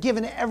they're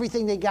giving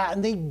everything they got,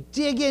 and they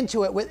dig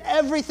into it with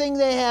everything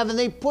they have, and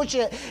they push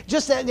it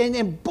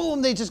and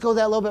boom, they just go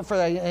that little bit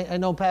further. I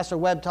know Pastor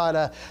Webb taught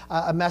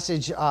a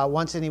message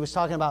once, and he was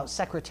talking about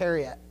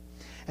Secretariat.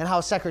 And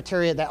how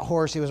Secretariat, that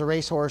horse, he was a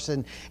racehorse,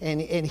 and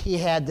he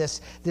had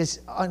this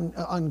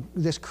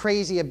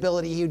crazy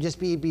ability. He would just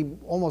be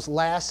almost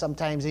last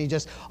sometimes, and he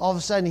just all of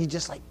a sudden he'd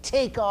just like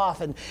take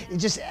off, and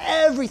just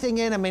everything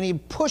in him, and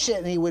he'd push it,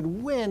 and he would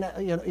win.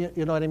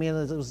 You know what I mean?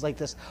 It was like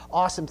this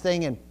awesome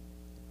thing, and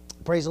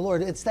praise the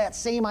Lord. It's that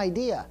same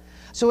idea.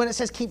 So when it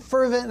says keep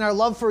fervent in our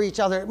love for each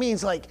other, it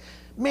means like,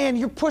 man,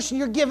 you're pushing,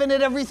 you're giving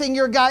it everything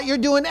you got. You're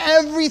doing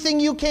everything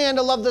you can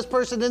to love this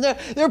person, and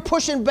they're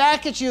pushing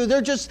back at you.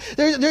 They're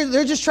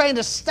just trying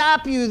to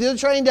stop you. They're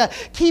trying to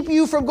keep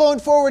you from going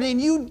forward,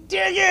 and you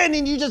dig in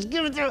and you just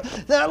give it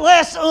that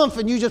last oomph,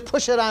 and you just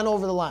push it on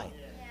over the line.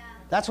 Yeah.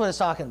 That's what it's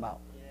talking about.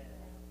 Yeah.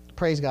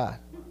 Praise God.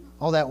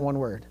 All that one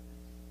word.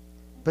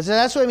 But so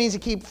that's what it means to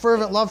keep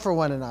fervent love for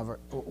one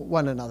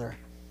another.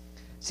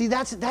 See,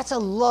 that's a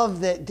love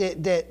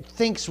that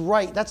thinks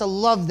right. That's a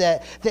love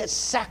that's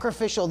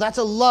sacrificial. That's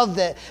a love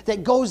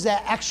that goes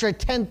that extra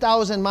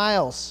 10,000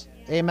 miles.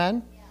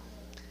 Amen?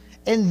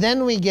 And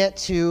then we get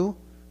to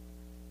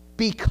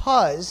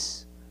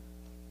because.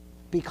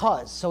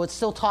 So it's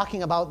still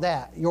talking about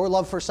that, your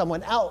love for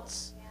someone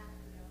else.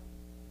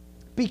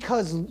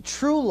 Because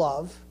true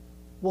love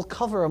will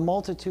cover a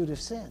multitude of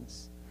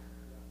sins.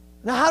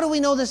 Now, how do we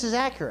know this is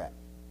accurate?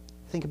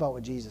 Think about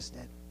what Jesus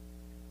did.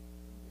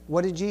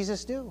 What did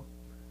Jesus do?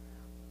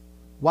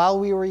 While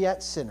we were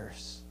yet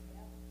sinners,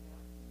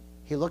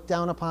 he looked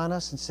down upon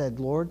us and said,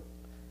 Lord,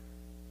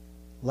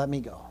 let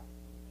me go.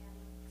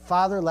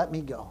 Father, let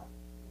me go.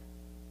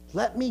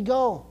 Let me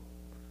go.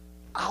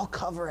 I'll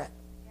cover it.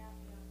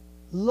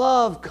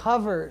 Love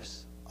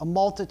covers a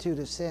multitude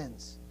of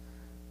sins.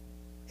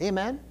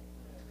 Amen?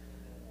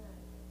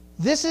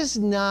 This is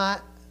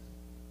not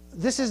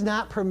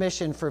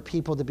permission for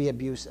people to be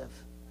abusive.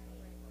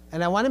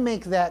 And I want to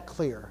make that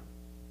clear.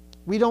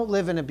 We don't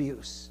live in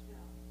abuse.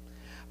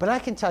 But I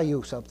can tell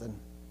you something.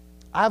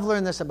 I've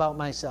learned this about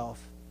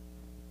myself.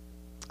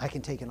 I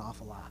can take an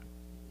awful lot.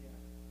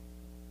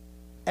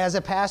 As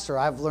a pastor,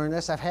 I've learned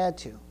this. I've had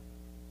to.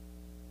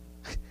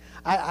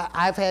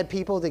 I've had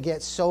people that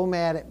get so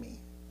mad at me.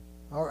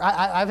 Or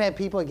I've had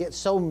people that get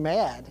so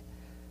mad,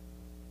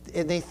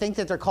 and they think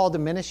that they're called to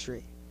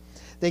ministry.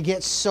 They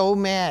get so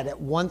mad at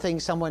one thing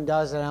someone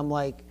does, and I'm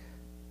like,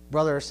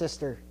 brother or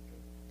sister,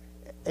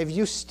 if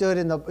you stood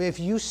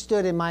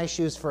in my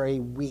shoes for a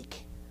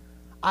week,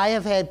 I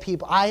have had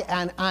people,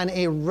 on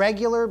a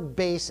regular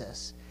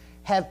basis,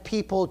 have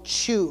people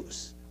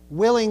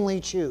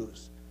willingly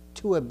choose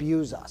to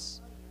abuse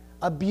us.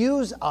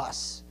 Abuse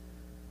us.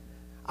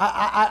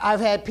 I've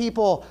had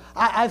people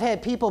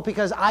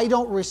because I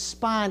don't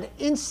respond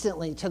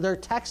instantly to their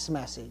text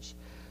message,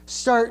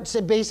 start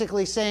to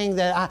basically saying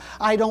that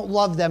I don't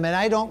love them and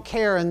I don't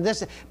care, and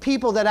this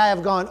people that I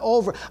have gone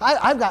over.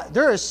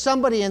 There is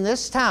somebody in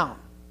this town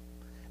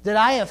that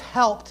I have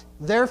helped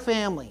their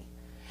family,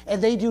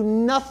 and they do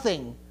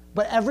nothing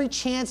but every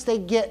chance they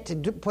get to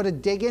put a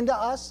dig into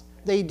us,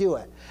 they do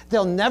it.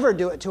 They'll never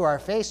do it to our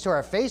face. To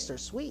our face, they're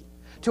sweet.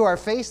 To our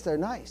face, they're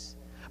nice.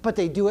 But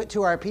they do it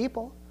to our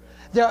people.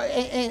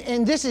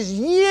 And this is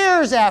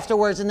years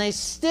afterwards, and they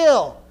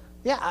still,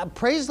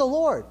 praise the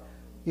Lord.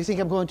 You think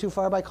I'm going too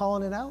far by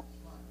calling it out?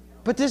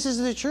 But this is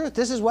the truth.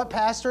 This is what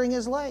pastoring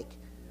is like.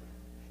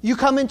 You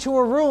come into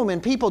a room,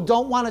 and people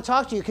don't want to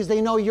talk to you because they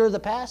know you're the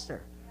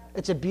pastor.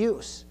 It's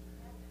abuse.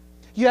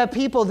 You have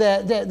people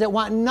that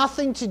want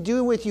nothing to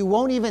do with you,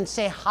 won't even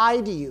say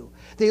hi to you.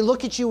 They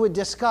look at you with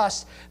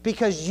disgust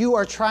because you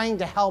are trying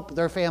to help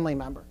their family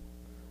member.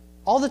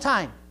 All the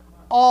time.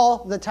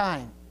 All the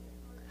time.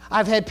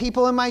 I've had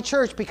people in my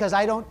church, because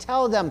I don't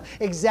tell them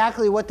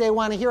exactly what they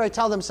want to hear. I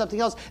tell them something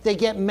else. They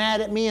get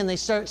mad at me and they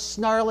start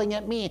snarling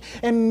at me.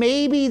 And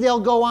maybe they'll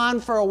go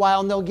on for a while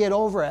and they'll get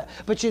over it.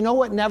 But you know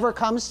what never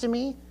comes to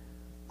me?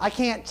 I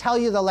can't tell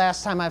you the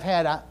last time I've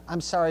had,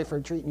 I'm sorry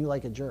for treating you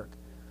like a jerk.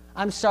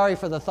 I'm sorry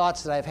for the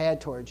thoughts that I've had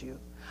towards you.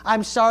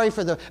 I'm sorry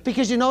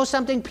because you know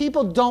something?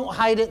 People don't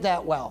hide it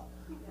that well.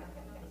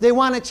 They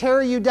want to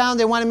tear you down.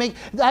 They want to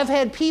I've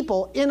had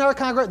people in our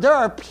congregation. There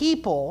are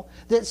people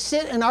that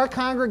sit in our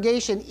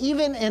congregation,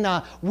 even in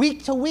a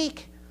week to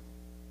week,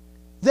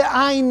 that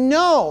I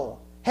know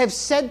have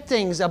said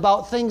things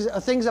about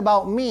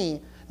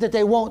me that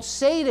they won't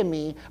say to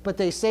me, but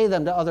they say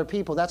them to other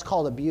people. That's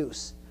called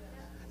abuse.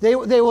 They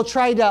will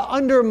try to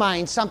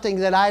undermine something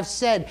that I've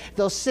said.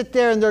 They'll sit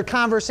there in their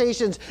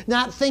conversations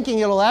not thinking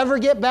it'll ever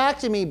get back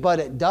to me, but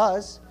it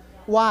does.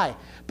 Why?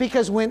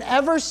 Because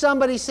whenever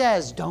somebody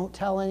says, don't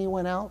tell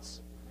anyone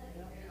else,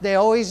 they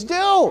always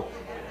do.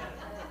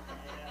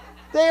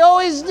 They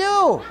always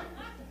do.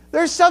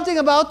 There's something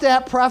about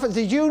that prophet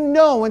that you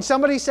know when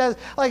somebody says,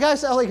 like I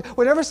said, like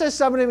whenever says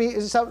somebody to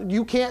me,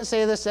 you can't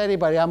say this to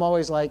anybody, I'm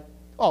always like,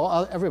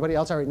 oh, everybody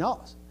else already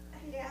knows.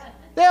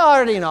 They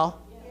already know.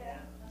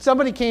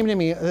 Somebody came to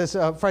me, this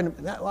friend,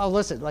 well,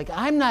 listen, like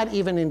I'm not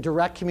even in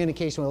direct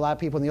communication with a lot of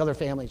people in the other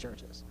family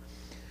churches.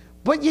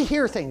 But you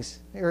hear things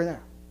here and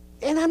there.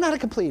 And I'm not a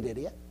complete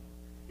idiot.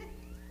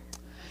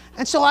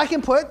 And so I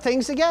can put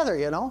things together,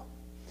 you know.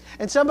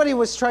 And somebody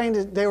was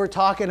they were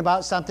talking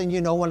about something,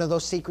 you know, one of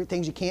those secret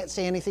things you can't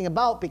say anything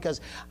about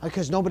because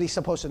nobody's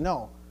supposed to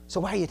know. So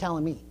why are you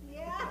telling me?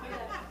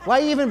 Why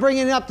are you even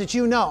bringing it up that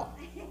you know,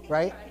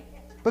 right?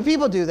 But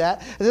people do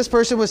that. And this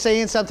person was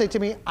saying something to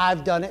me.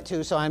 I've done it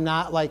too, so I'm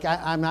not like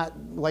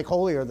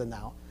holier than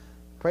thou.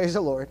 Praise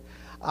the Lord.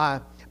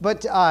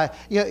 But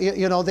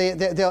you know,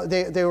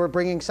 they were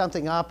bringing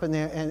something up,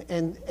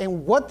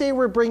 and what they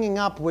were bringing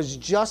up was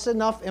just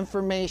enough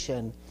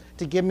information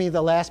to give me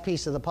the last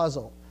piece of the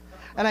puzzle.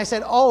 And I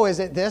said, "Oh, is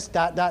it this? ...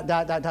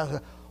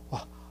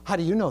 Well, how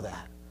do you know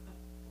that?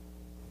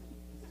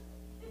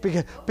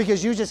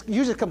 Because you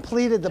just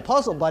completed the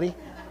puzzle, buddy.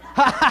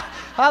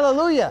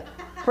 Hallelujah."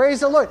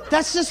 Praise the Lord.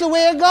 That's just the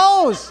way it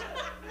goes.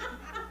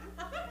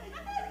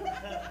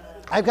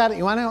 I got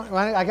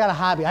a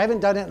hobby. I haven't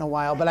done it in a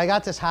while, but I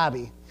got this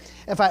hobby.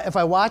 If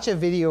I watch a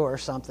video or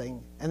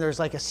something and there's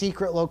like a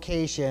secret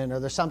location or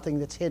there's something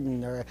that's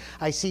hidden or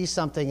I see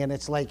something and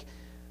it's like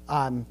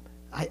I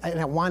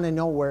want to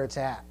know where it's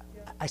at,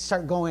 I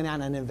start going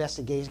on an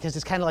investigation because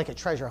it's kind of like a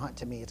treasure hunt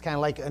to me. It's kind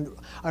of like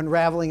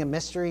unraveling a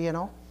mystery, you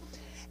know.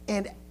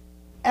 And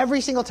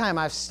every single time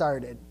I've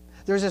started,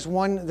 there's this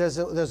one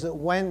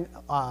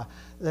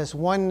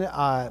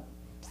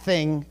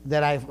thing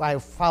that I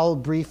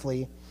followed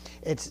briefly.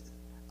 It's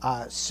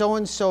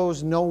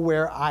so-and-so's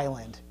Nowhere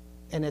Island.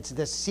 And it's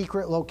this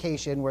secret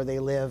location where they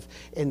live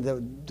in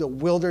the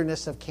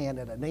wilderness of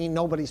Canada. And ain't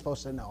nobody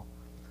supposed to know.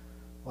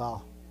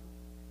 Well,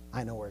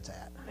 I know where it's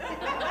at.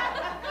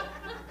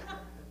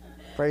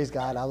 Praise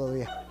God,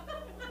 hallelujah.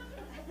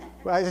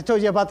 Well, I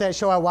told you about that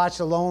show I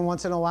watched alone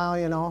once in a while,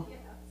 you know.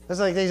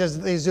 It's like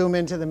they zoom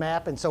into the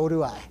map, and so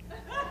do I.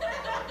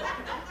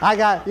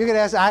 You can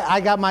ask,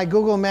 I got my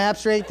Google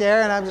Maps right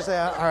there, and I'm just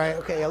like, all right,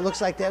 okay, it looks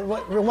like that.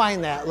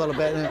 Rewind that a little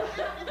bit. And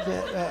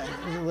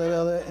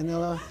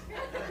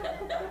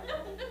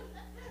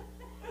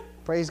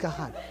praise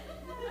God.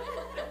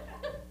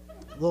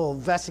 A little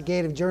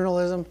investigative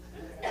journalism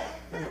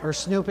or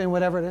snooping,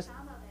 whatever it is.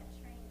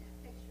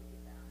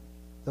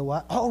 The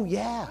what? Oh,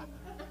 yeah.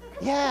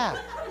 Yeah.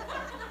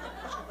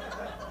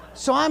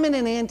 So I'm in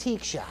an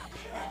antique shop.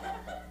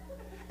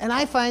 And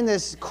I find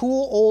this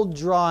cool old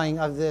drawing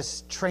of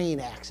this train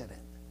accident,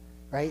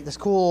 right? This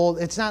cool,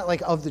 it's not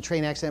like of the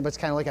train accident, but it's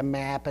kind of like a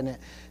map and it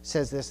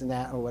says this and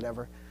that or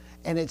whatever.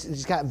 And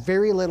it's got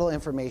very little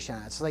information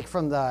on it. It's like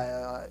from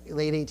the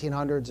late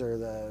 1800s or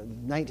the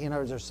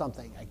 1900s or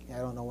something. I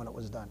don't know when it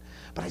was done.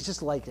 But I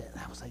just liked it. And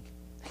I was like,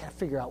 I got to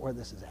figure out where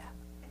this is at.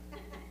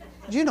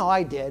 You know,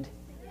 I did.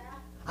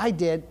 I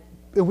did.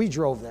 And we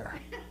drove there.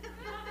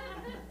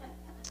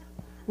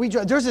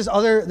 There's this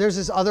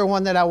other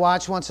one that I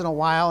watch once in a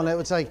while, and it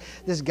was like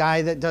this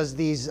guy that does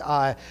these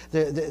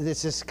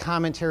this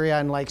commentary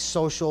on like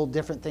social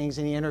different things,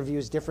 and he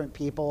interviews different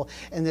people.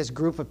 And this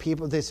group of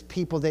people, this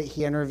people that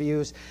he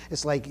interviews,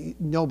 it's like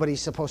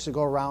nobody's supposed to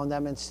go around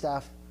them and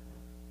stuff.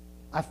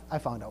 I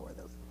found out where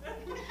they live.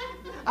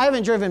 I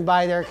haven't driven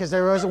by there because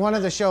there was one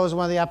of the shows,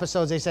 one of the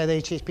episodes, they said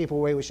they chase people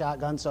away with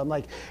shotguns. So I'm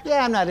like,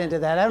 yeah, I'm not into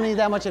that. I don't need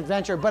that much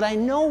adventure, but I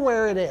know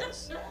where it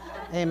is.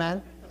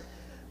 Amen.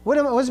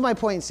 What's my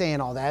point in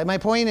saying all that? My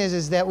point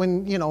is that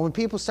when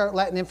people start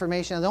letting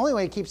information, the only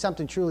way to keep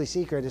something truly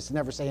secret is to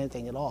never say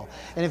anything at all.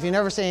 And if you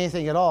never say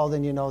anything at all,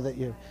 then you know that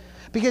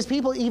because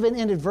people even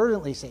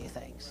inadvertently say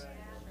things.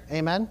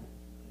 Amen?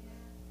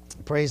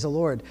 Praise the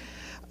Lord.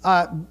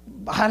 I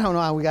don't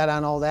know how we got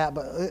on all that,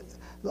 but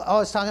I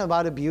was talking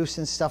about abuse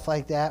and stuff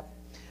like that.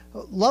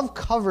 Love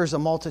covers a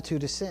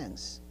multitude of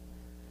sins.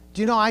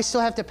 Do you know I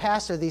still have to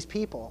pastor these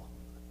people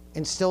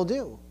and still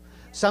do?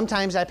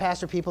 Sometimes I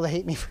pastor people that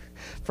hate me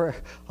for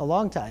a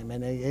long time,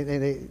 and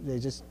they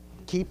just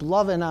keep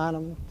loving on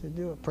them to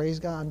do it. Praise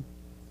God.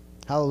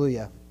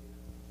 Hallelujah.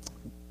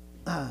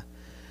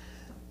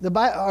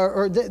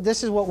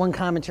 This is what one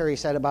commentary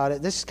said about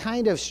it. This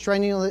kind of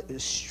strenuously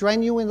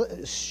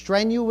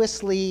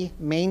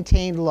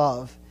maintained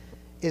love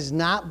is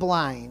not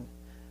blind,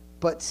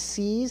 but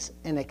sees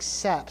and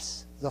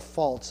accepts the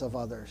faults of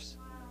others.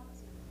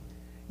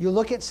 You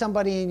look at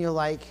somebody and you're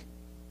like,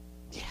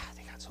 yeah,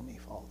 they got so many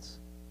faults.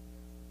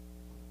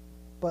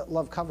 But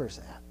love covers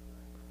that.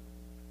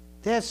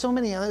 They have so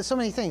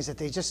many things that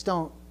they just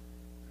don't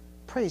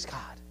Praise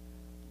God.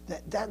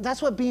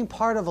 That's what being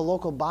part of a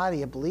local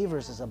body of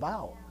believers is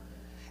about.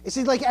 You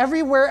see, like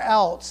everywhere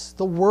else,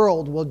 the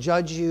world will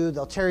judge you.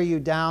 They'll tear you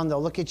down.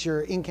 They'll look at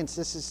your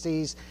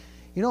inconsistencies.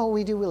 You know what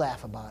we do? We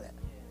laugh about it.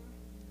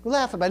 We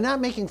laugh about it.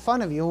 Not making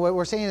fun of you. What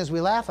we're saying is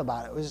we laugh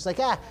about it. We're just like,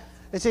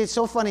 it's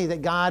so funny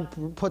that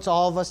God puts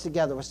all of us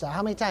together.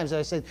 How many times have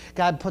I said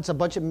God puts a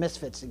bunch of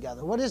misfits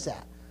together? What is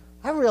that?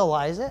 I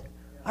realize it.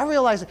 I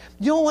realize it.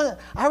 You know what?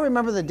 I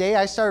remember the day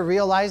I started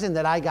realizing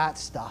that I got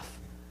stuff.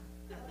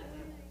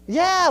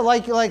 Yeah,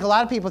 like a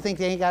lot of people think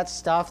they ain't got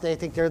stuff. They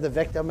think they're the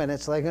victim, and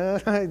it's like,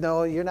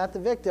 no, you're not the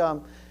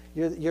victim.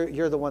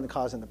 You're the one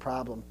causing the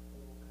problem.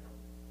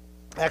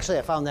 Actually,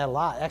 I found that a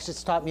lot. Actually,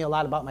 it's taught me a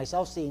lot about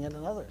myself, seeing it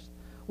in others.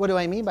 What do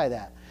I mean by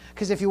that?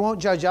 Because if you won't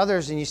judge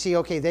others and you see,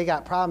 okay, they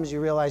got problems,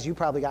 you realize you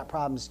probably got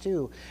problems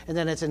too. And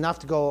then it's enough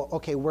to go,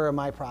 okay, where are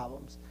my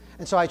problems?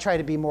 And so I try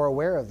to be more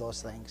aware of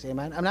those things.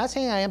 Amen. I'm not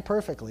saying I am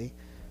perfectly.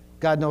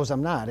 God knows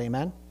I'm not.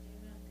 Amen.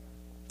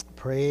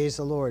 Praise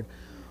the Lord.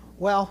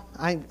 Well,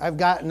 I've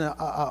gotten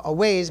a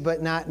ways,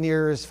 but not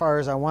near as far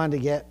as I wanted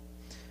to get.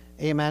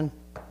 Amen.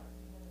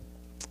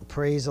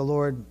 Praise the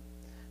Lord.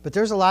 But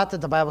there's a lot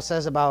that the Bible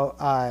says about,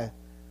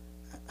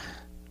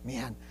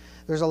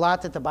 there's a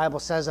lot that the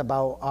Bible says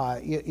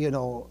about,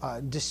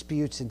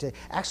 disputes.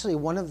 Actually,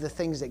 one of the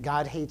things that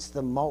God hates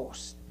the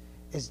most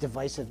is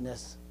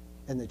divisiveness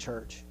in the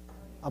church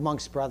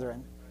amongst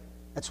brethren.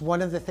 That's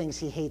one of the things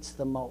he hates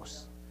the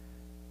most.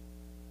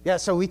 Yeah,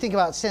 so we think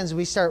about sins,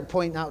 we start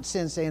pointing out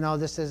sins, saying, oh,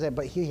 this is it,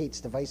 but he hates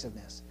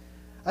divisiveness.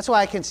 That's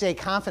why I can say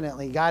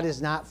confidently, God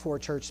is not for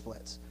church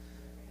splits.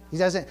 He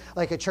doesn't,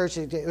 like a church,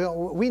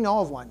 we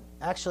know of one.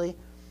 Actually,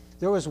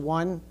 there was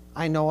one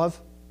I know of.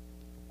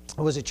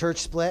 It was a church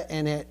split,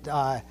 and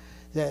the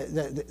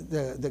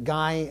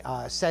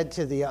guy said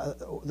to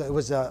it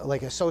was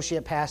like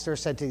associate pastor,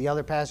 said to the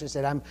other pastor,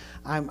 said, I'm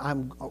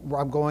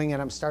going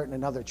and I'm starting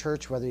another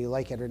church, whether you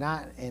like it or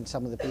not, and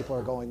some of the people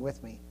are going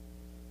with me.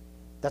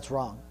 That's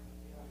wrong,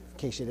 in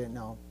case you didn't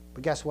know.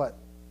 But guess what?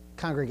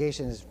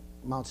 Congregation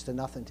amounts to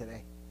nothing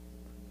today.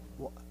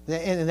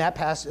 And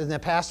the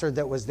pastor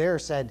that was there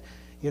said,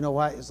 you know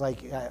what? It's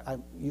like,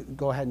 you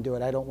go ahead and do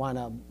it. I don't want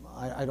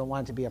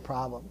it to be a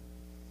problem.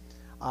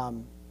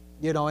 And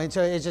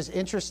so it's just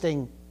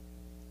interesting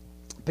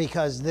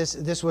because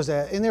this was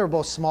and they were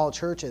both small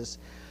churches.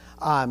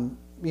 And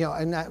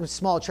not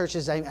small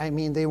churches, I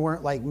mean, they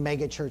weren't like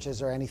mega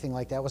churches or anything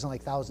like that. It wasn't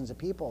like thousands of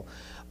people,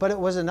 but it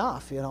was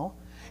enough,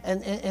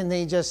 And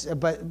they just,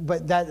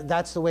 but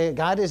that's the way.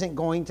 God isn't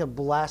going to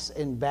bless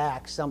and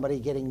back somebody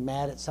getting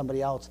mad at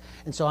somebody else,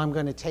 and so I'm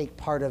going to take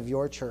part of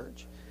your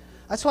church.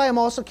 That's why I'm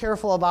also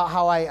careful about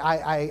how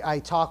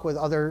I talk with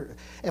other.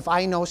 If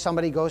I know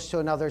somebody goes to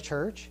another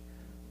church,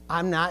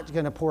 I'm not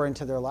going to pour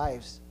into their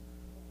lives.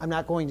 I'm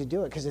not going to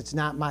do it because that's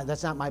not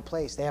my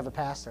place. They have a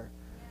pastor.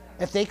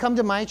 If they come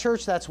to my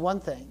church, that's one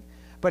thing.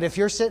 But if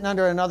you're sitting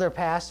under another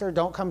pastor,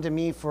 don't come to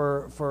me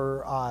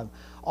for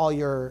all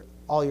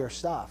your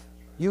stuff.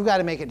 You've got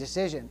to make a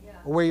decision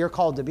where you're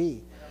called to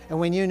be. And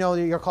when you know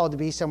that you're called to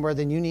be somewhere,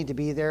 then you need to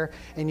be there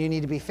and you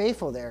need to be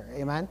faithful there.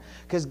 Amen?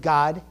 Because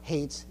God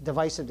hates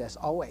divisiveness,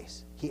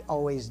 always. He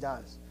always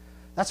does.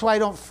 That's why I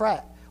don't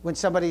fret when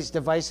somebody's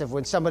divisive,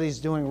 when somebody's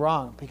doing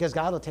wrong, because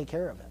God will take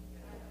care of it.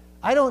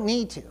 I don't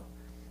need to.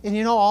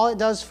 And all it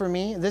does for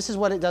me, this is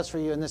what it does for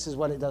you, and this is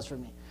what it does for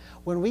me.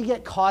 When we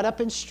get caught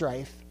up in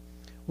strife,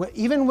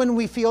 even when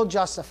we feel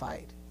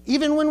justified,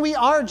 even when we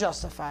are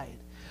justified,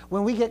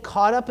 when we get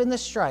caught up in the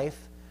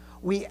strife,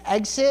 we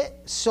exit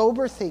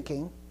sober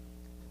thinking,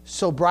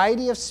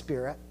 sobriety of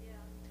spirit,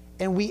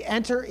 and we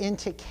enter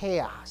into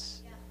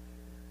chaos.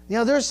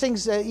 There's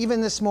things that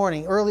even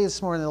early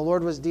this morning, the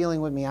Lord was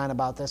dealing with me on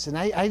about this, and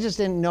I just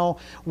didn't know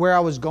where I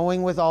was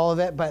going with all of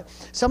it, but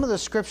some of the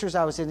scriptures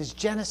I was in is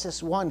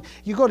Genesis 1.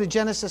 You go to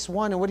Genesis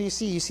 1, and what do you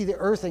see? You see the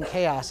earth in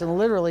chaos, and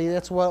literally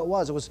that's what it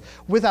was. It was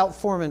without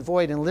form and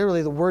void, and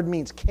literally the word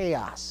means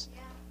chaos.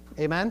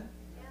 Yeah. Amen?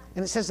 Yeah.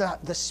 And it says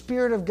that the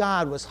Spirit of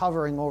God was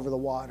hovering over the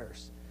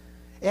waters.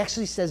 It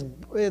actually says,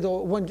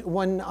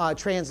 one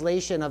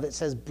translation of it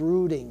says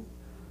brooding.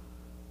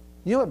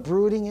 You know what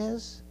brooding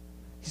is?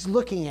 He's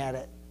looking at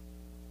it.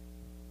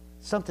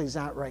 Something's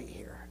not right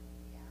here.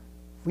 Yeah.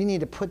 We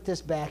need to put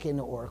this back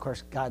into order. Of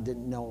course, God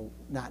didn't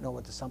not know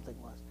what the something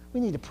was. We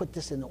need to put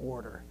this into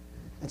order.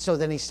 And so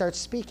then he starts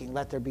speaking.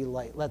 Let there be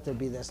light. Let there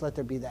be this. Let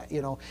there be that.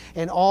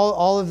 And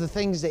all of the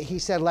things that he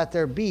said, let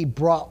there be,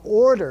 brought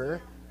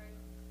order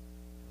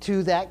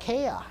to that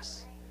chaos.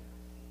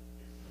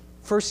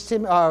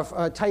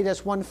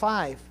 Titus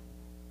 1:5.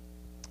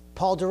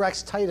 Paul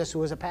directs Titus, who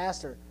was a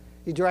pastor.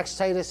 He directs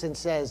Titus and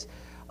says,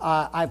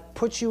 I've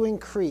put you in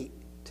Crete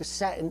to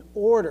set in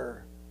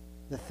order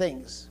the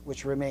things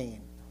which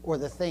remain or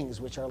the things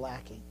which are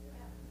lacking.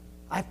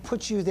 I've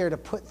put you there to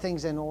put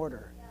things in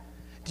order.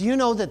 Do you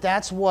know that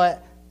that's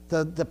what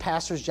the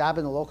pastor's job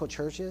in the local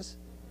church is?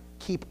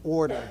 Keep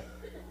order.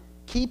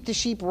 Keep the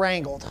sheep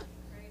wrangled.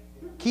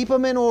 Keep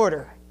them in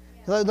order.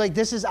 Like,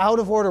 this is out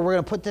of order. We're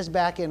going to put this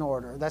back in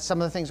order. That's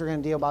some of the things we're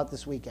going to deal about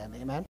this weekend.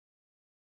 Amen?